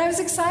 And I was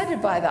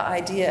excited by the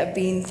idea of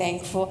being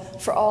thankful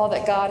for all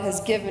that God has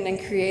given and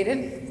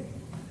created,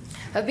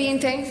 of being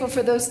thankful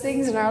for those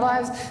things in our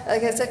lives.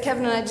 Like I said,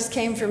 Kevin and I just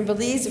came from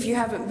Belize. If you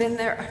haven't been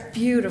there,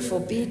 beautiful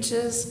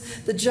beaches.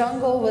 The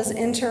jungle was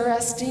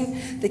interesting.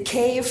 The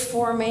cave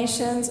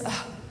formations,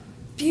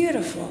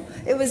 beautiful.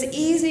 It was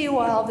easy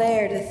while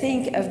there to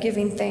think of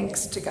giving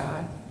thanks to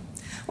God.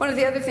 One of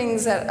the other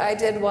things that I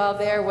did while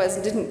there was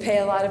didn't pay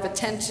a lot of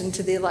attention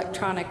to the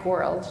electronic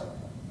world.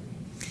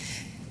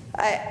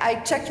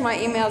 I checked my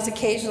emails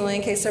occasionally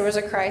in case there was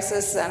a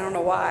crisis. I don't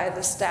know why.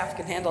 The staff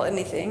can handle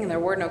anything, and there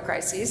were no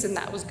crises, and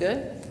that was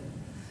good.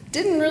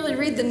 Didn't really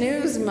read the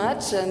news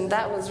much, and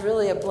that was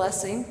really a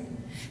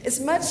blessing. It's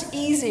much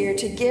easier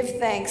to give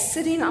thanks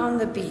sitting on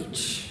the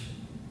beach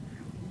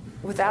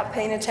without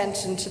paying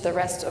attention to the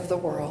rest of the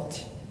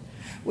world.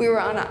 We were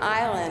on an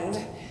island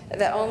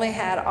that only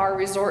had our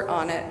resort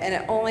on it, and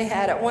it only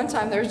had, at one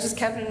time, there was just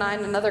Kevin and I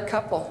and another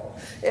couple.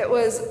 It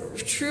was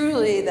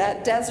truly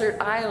that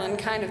desert island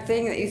kind of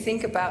thing that you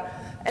think about,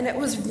 and it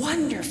was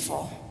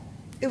wonderful.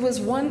 It was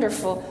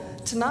wonderful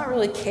to not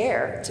really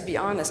care, to be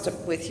honest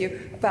with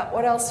you, about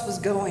what else was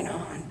going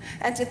on,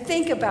 and to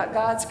think about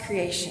God's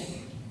creation,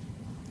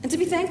 and to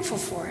be thankful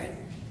for it.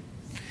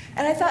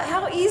 And I thought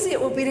how easy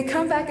it would be to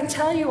come back and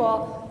tell you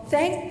all,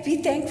 be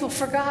thankful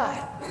for God.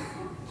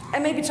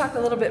 And maybe talk a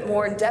little bit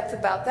more in depth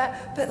about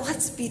that, but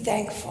let's be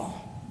thankful.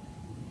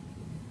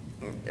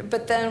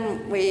 But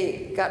then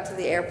we got to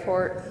the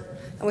airport,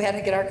 and we had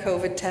to get our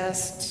COVID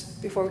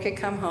test before we could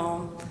come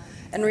home,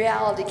 and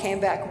reality came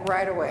back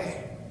right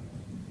away.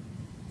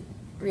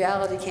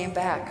 Reality came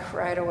back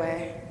right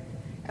away.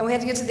 And we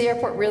had to get to the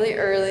airport really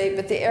early,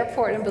 but the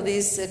airport in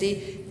Belize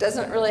City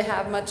doesn't really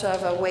have much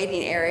of a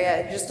waiting area.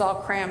 It just all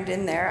crammed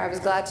in there. I was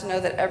glad to know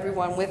that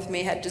everyone with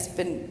me had just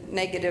been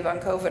negative on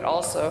COVID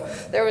also.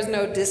 There was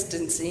no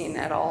distancing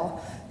at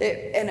all.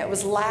 And it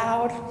was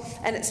loud,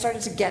 and it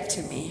started to get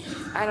to me.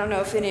 I don't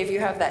know if any of you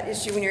have that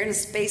issue when you're in a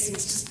space and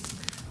it's just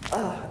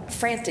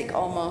frantic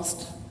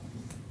almost.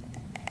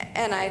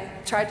 And I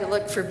tried to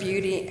look for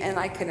beauty, and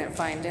I couldn't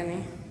find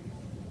any.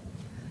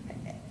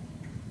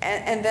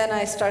 And then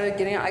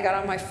I got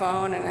on my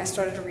phone and I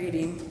started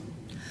reading.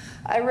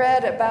 I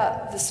read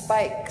about the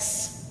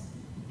spikes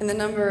in the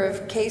number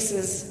of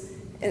cases,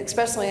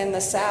 especially in the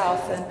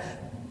South, and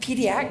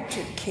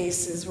pediatric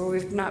cases where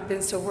we've not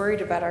been so worried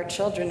about our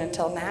children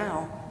until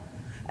now.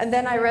 And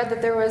then I read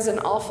that there was an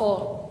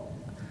awful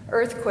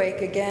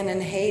earthquake again in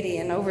Haiti,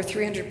 and over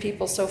 300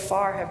 people so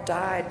far have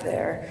died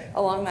there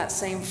along that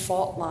same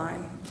fault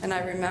line. And I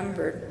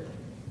remembered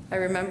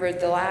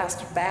the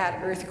last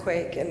bad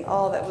earthquake and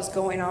all that was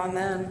going on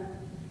then.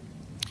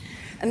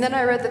 And then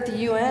I read that the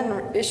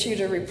UN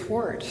issued a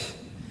report.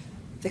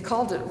 They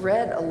called it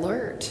Red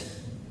Alert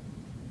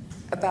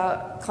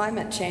about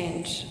climate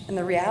change and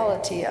the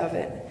reality of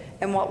it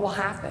and what will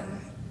happen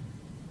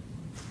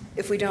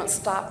if we don't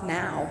stop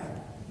now,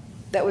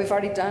 that we've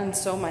already done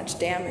so much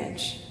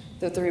damage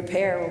that the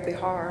repair will be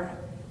hard.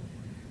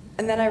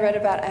 And then I read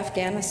about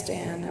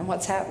Afghanistan and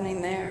what's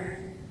happening there.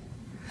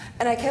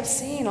 And I kept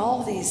seeing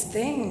all these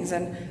things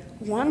and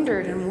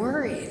wondered and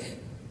worried.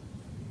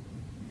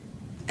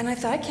 And I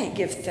thought, I can't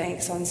give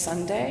thanks on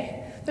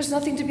Sunday. There's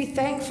nothing to be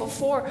thankful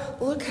for.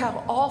 Look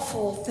how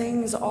awful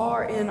things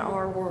are in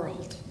our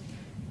world.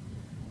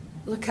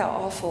 Look how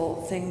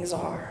awful things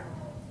are.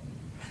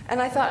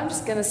 And I thought, I'm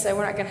just going to say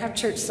we're not going to have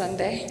church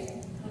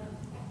Sunday.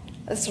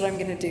 That's what I'm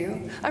going to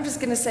do. I'm just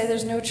going to say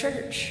there's no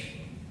church.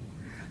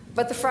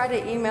 But the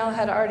Friday email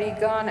had already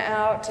gone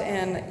out,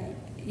 and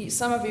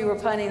some of you were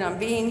planning on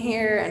being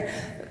here,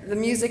 and the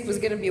music was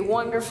going to be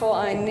wonderful,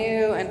 I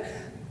knew, and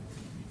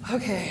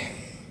okay,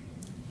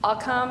 I'll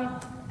come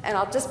and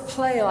I'll just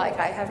play like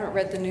I haven't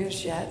read the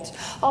news yet.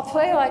 I'll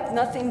play like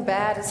nothing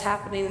bad is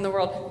happening in the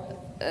world.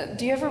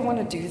 Do you ever want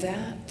to do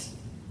that?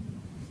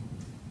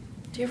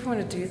 Do you ever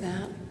want to do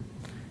that?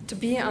 To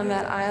be on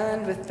that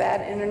island with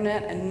bad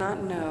internet and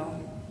not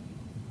know.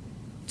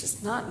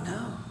 Just not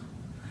know.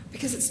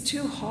 Because it's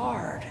too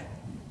hard.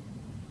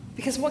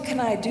 Because what can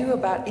I do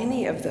about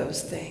any of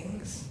those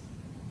things?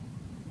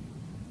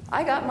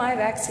 I got my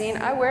vaccine,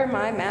 I wear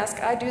my mask,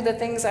 I do the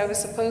things I was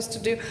supposed to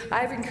do.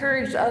 I've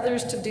encouraged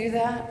others to do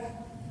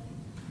that.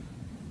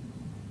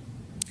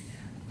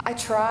 I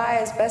try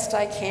as best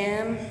I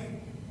can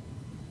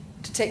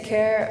to take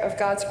care of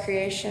God's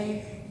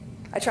creation.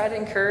 I try to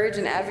encourage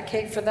and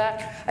advocate for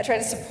that. I try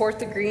to support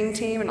the Green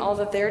Team and all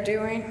that they're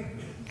doing.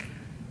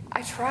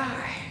 I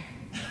try.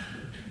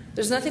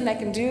 There's nothing I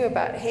can do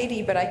about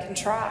Haiti, but I can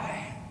try.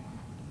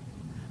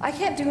 I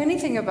can't do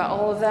anything about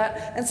all of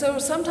that, and so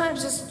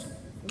sometimes just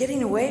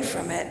getting away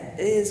from it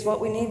is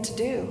what we need to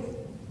do.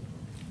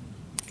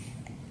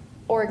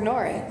 Or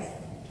ignore it.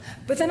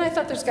 But then I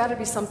thought there's got to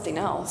be something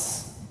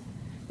else.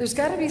 There's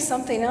got to be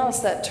something else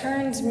that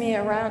turns me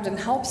around and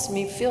helps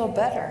me feel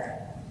better.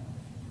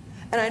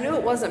 And I knew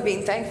it wasn't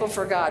being thankful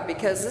for God,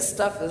 because this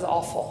stuff is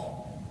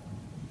awful.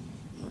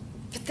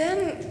 But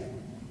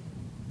then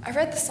I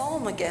read the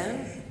Psalm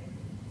again,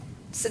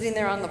 sitting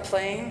there on the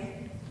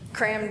plane,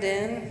 crammed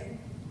in,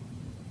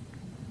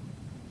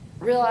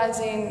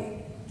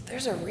 realizing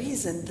there's a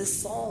reason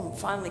this psalm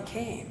finally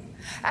came.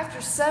 After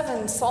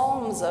 7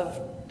 psalms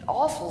of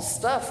awful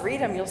stuff,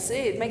 read them, you'll see.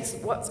 It makes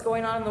what's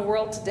going on in the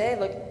world today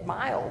look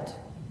mild.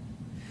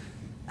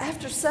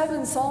 After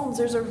 7 psalms,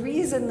 there's a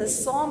reason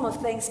this psalm of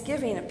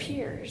thanksgiving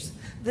appears.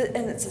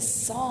 And it's a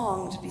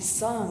song to be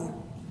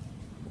sung.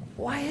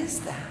 Why is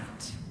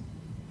that?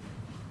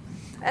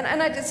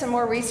 And I did some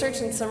more research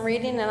and some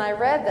reading, and I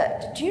read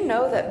that, did you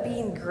know that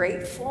being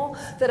grateful,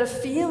 that a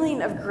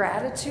feeling of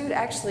gratitude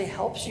actually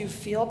helps you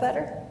feel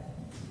better?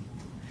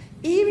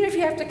 Even if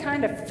you have to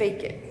kind of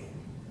fake it.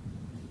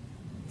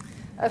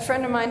 A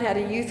friend of mine had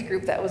a youth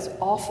group that was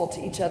awful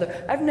to each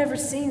other. I've never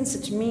seen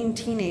such mean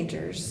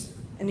teenagers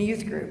in a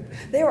youth group.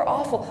 They were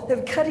awful. They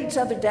would cut each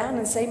other down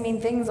and say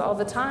mean things all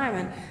the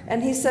time.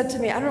 And he said to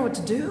me, I don't know what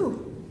to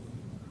do.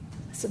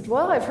 I said,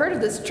 well, I've heard of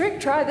this trick.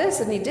 Try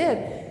this. And he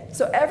did.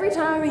 So every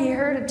time he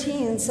heard a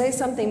teen say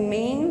something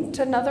mean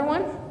to another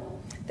one,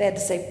 they had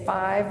to say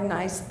 5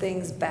 nice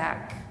things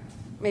back.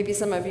 Maybe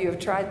some of you have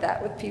tried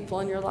that with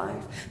people in your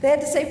life. They had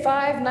to say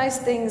 5 nice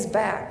things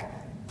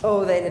back.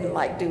 Oh, they didn't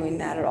like doing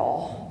that at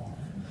all.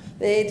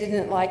 They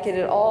didn't like it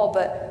at all,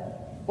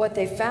 but what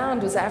they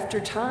found was after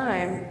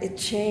time, it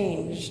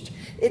changed.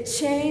 It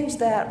changed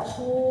that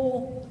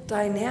whole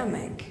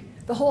dynamic,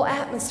 the whole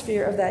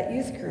atmosphere of that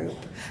youth group.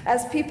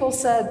 As people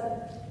said,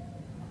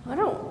 I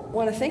don't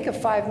want to think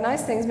of 5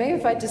 nice things. Maybe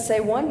if I just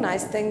say 1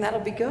 nice thing, that'll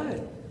be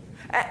good.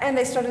 And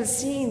they started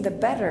seeing the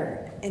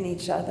better in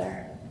each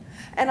other.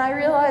 And I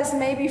realized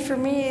maybe for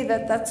me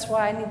that that's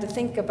why I need to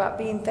think about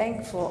being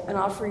thankful and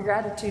offering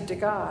gratitude to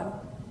God.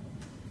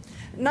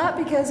 Not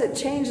because it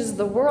changes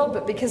the world,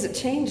 but because it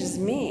changes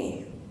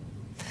me.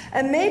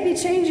 And maybe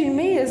changing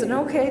me is an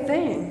okay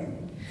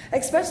thing,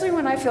 especially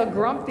when I feel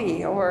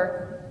grumpy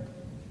or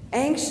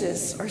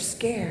anxious or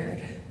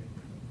scared.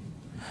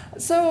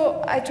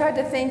 So I tried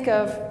to think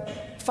of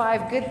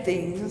 5 good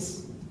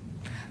things.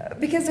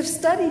 Because if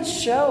studies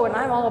show, and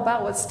I'm all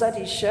about what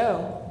studies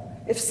show,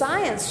 if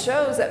science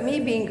shows that me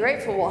being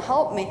grateful will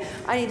help me,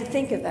 I need to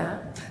think of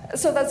that.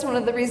 So that's one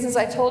of the reasons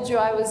I told you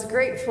I was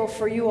grateful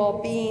for you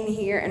all being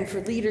here and for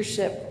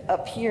leadership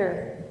up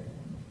here.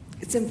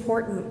 It's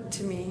important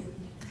to me,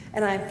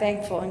 and I'm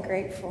thankful and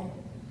grateful.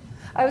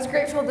 I was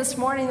grateful this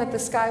morning that the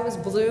sky was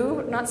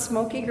blue, not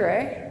smoky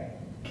gray.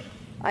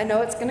 I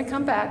know it's going to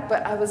come back,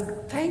 but I was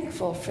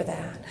thankful for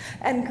that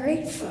and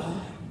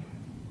grateful.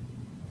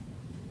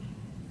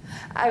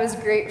 I was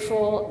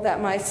grateful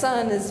that my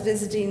son is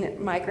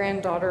visiting my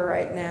granddaughter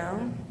right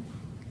now,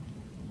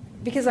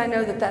 because I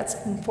know that that's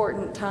an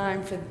important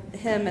time for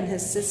him and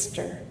his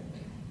sister,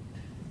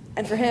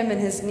 and for him and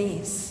his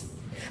niece.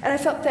 And I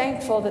felt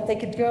thankful that they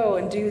could go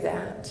and do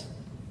that.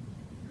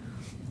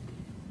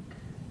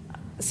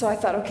 So I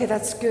thought, okay,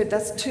 that's good.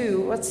 That's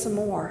 2. What's some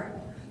more?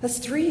 That's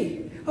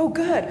 3. Oh,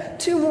 good.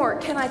 2 more.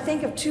 Can I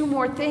think of 2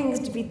 more things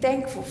to be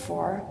thankful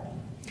for?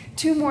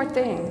 2 more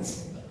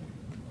things.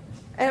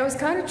 And it was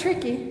kind of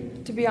tricky,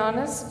 to be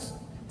honest,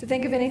 to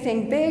think of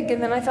anything big.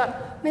 And then I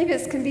thought, maybe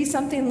it can be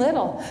something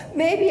little.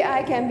 Maybe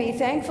I can be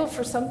thankful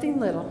for something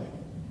little.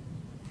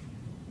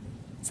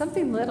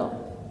 Something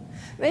little.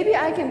 Maybe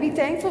I can be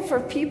thankful for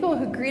people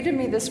who greeted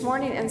me this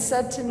morning and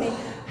said to me,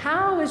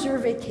 "How was your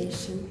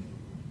vacation?"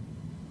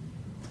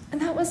 And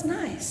that was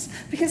nice,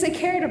 because they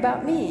cared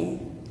about me.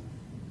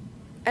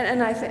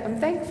 And I'm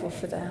thankful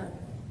for that.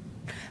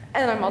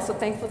 And I'm also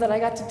thankful that I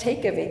got to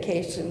take a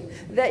vacation,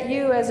 that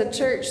you as a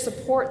church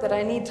support that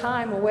I need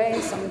time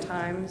away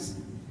sometimes.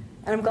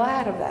 And I'm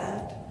glad of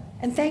that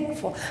and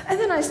thankful. And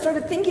then I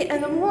started thinking,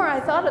 and the more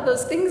I thought of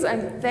those things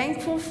I'm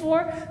thankful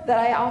for, that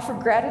I offer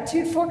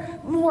gratitude for,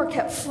 more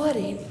kept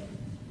flooding.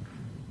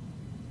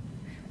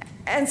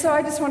 And so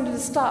I just wanted to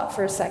stop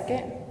for a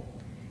second.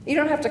 You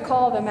don't have to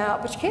call them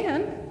out, but you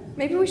can.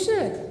 Maybe we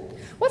should.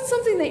 What's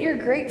something that you're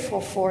grateful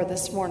for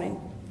this morning?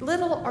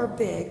 Little or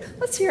big?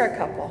 Let's hear a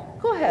couple.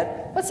 Go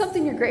ahead. What's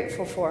something you're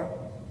grateful for?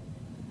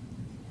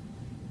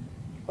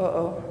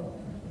 Uh-oh.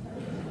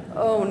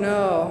 Oh,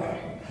 no.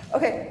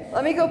 Okay,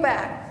 let me go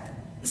back.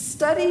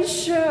 Studies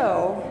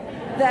show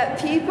that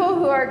people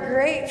who are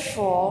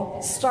grateful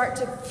start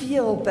to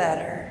feel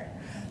better.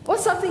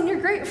 What's something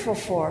you're grateful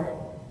for?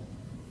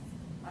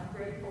 I'm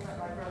grateful that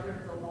my brother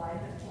is alive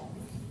and home.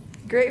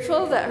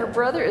 Grateful that her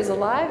brother is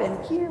alive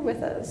and here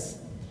with us.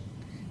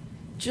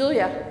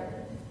 Julia.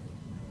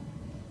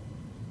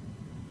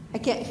 I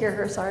can't hear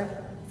her, sorry.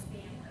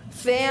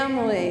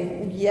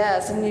 Family,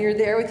 yes, and you're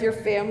there with your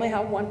family,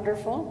 how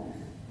wonderful.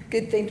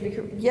 Good thing to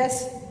be,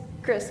 yes,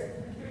 Chris.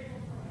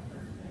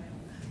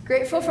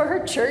 Grateful for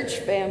her church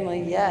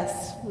family,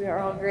 yes, we are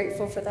all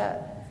grateful for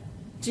that.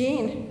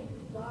 Jean.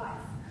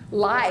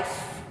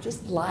 Life,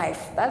 just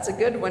life. That's a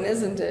good one,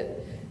 isn't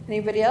it?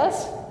 Anybody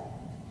else?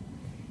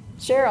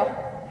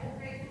 Cheryl.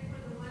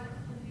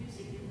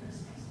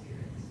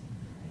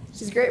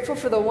 She's grateful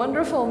for the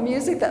wonderful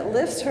music that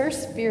lifts her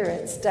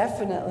spirits,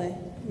 definitely.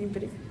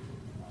 Anybody?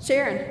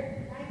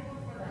 Sharon.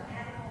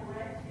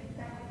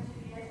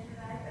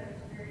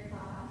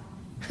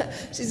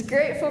 She's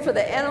grateful for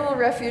the animal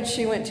refuge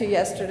she went to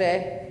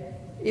yesterday,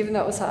 even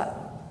though it was hot.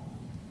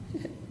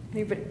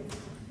 Anybody?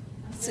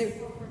 Sue.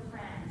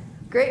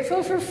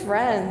 Grateful for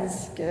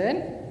friends. Good.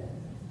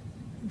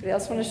 Anybody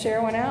else want to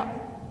share one out?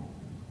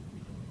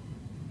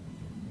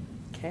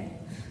 Okay.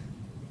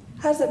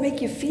 How does it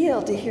make you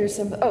feel to hear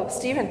some? Oh,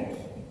 Stephen.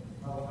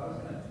 I was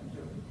going to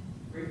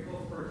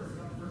grateful for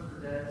discomfort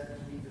for Des,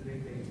 which means a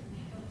big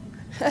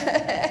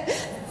baby.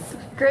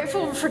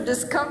 Grateful for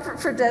discomfort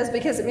for Des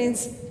because it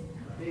means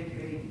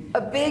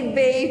a big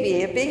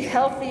baby, a big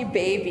healthy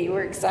baby.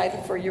 We're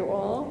excited for you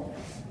all.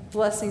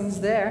 Blessings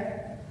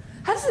there.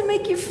 How does it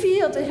make you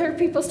feel to hear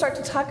people start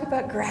to talk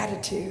about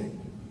gratitude?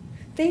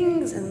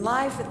 Things in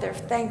life that they're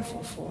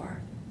thankful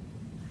for.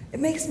 It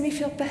makes me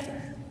feel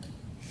better.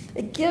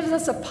 It gives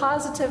us a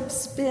positive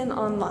spin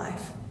on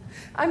life.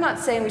 I'm not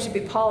saying we should be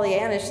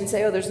Pollyannish and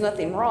say, oh, there's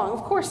nothing wrong.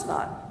 Of course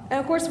not. And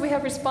of course we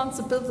have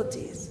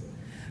responsibilities.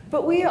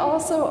 But we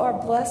also are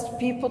blessed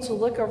people to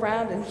look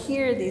around and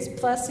hear these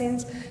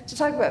blessings, to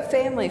talk about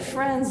family,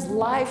 friends,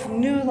 life,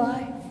 new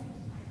life,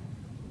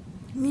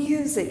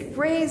 music,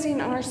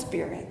 raising our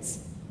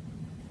spirits.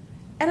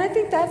 And I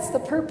think that's the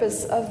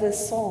purpose of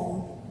this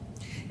psalm.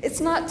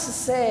 It's not to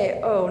say,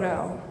 oh,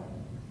 no.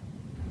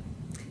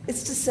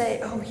 It's to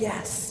say, oh,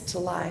 yes, to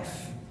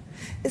life.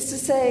 It's to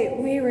say,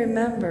 we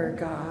remember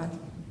God,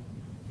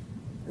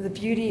 the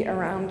beauty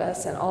around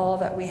us and all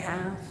that we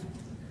have.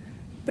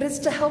 But it's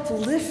to help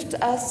lift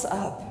us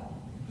up.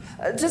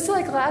 Just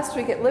like last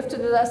week, it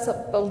lifted us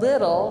up a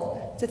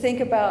little to think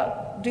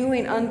about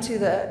doing unto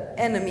the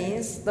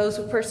enemies, those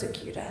who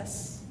persecute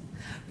us.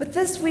 But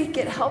this week,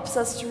 it helps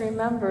us to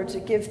remember to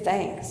give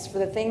thanks for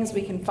the things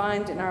we can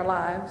find in our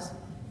lives.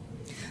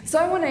 So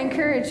I want to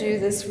encourage you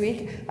this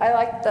week. I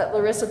like that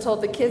Larissa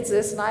told the kids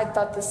this, and I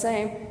thought the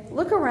same.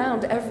 Look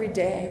around every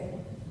day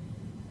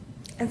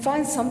and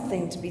find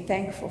something to be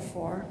thankful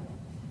for.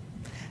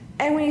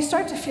 And when you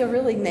start to feel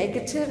really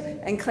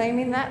negative and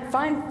claiming that,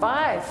 find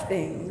 5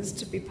 things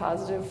to be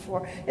positive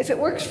for. If it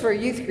works for a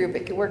youth group,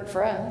 it could work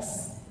for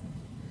us.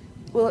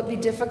 Will it be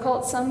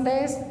difficult some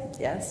days?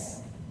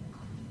 Yes.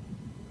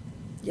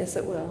 Yes,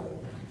 it will.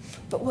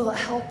 But will it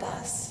help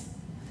us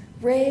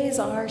raise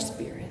our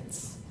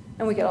spirits?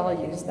 And we could all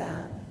use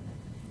that.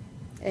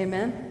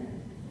 Amen?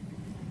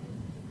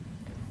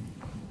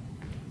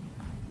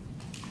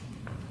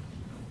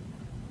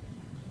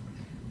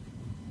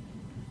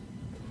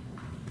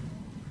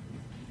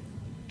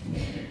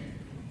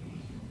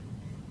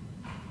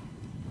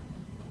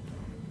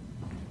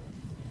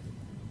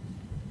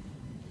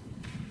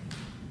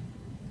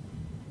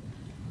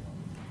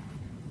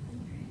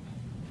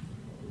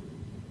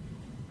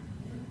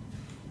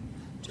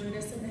 Join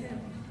us in the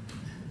hymn.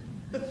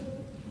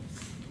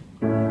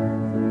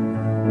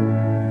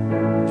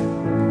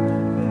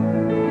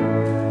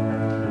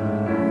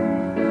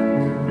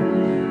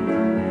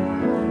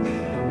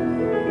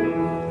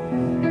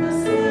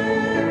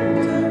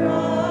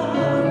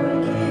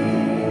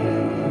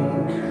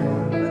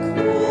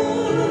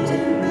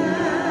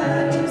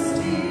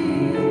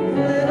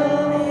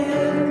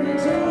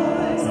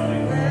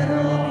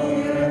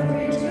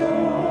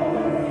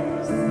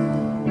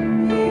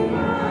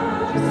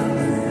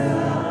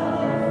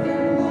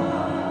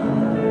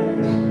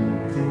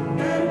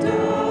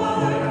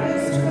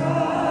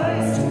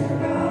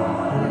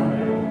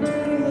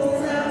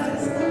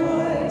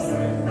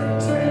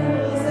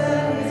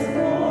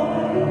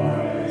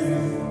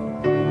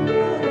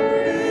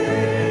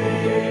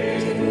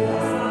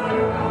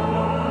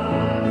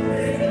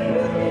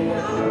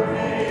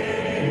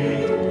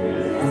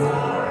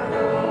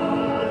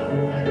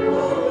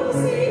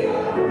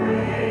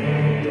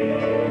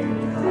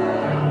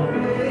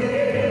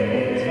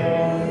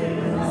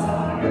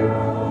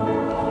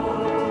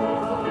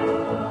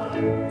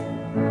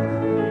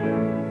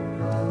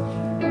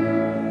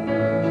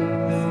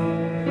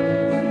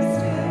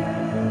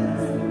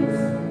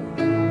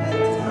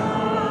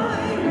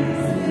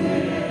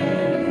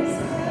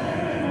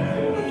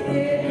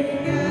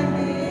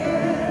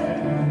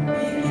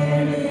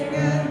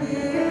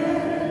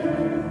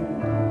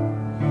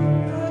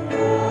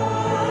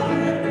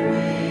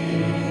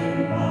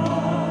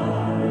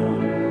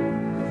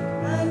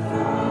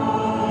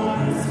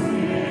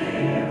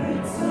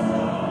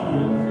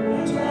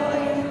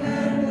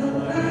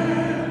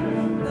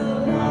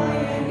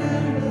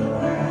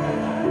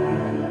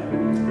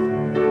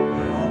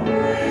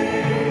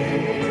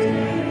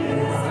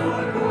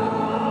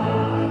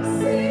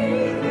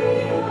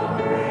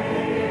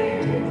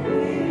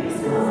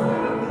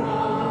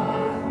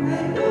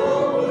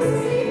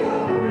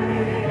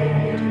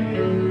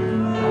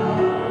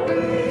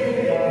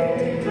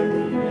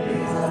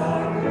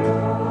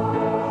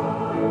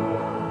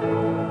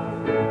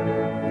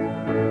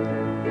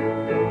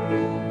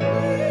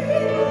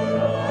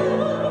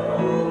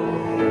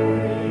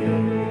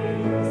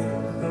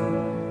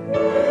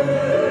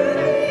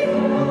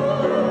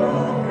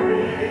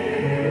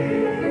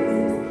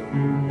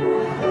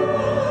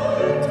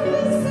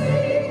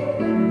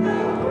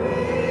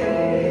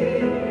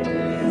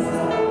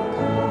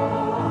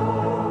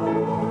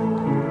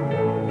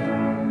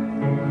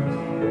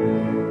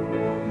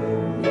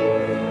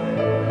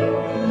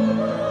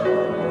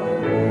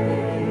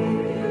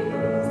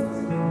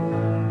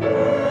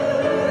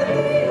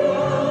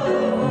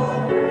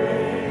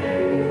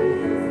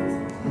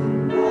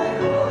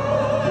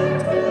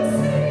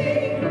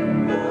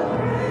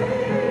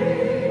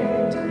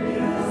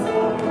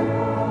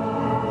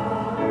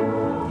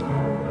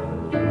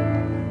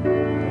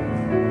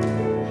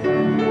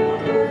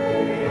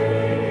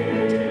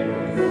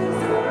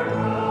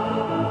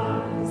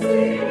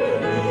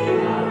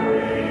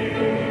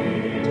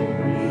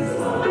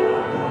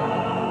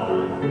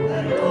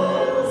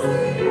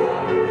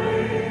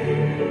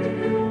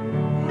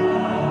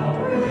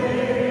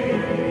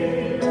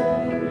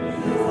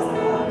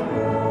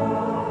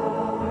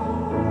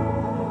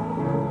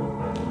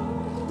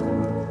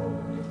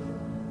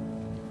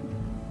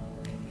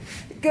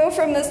 Go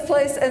from this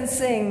place and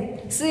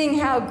sing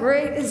how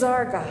great is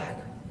our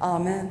God.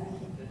 Amen.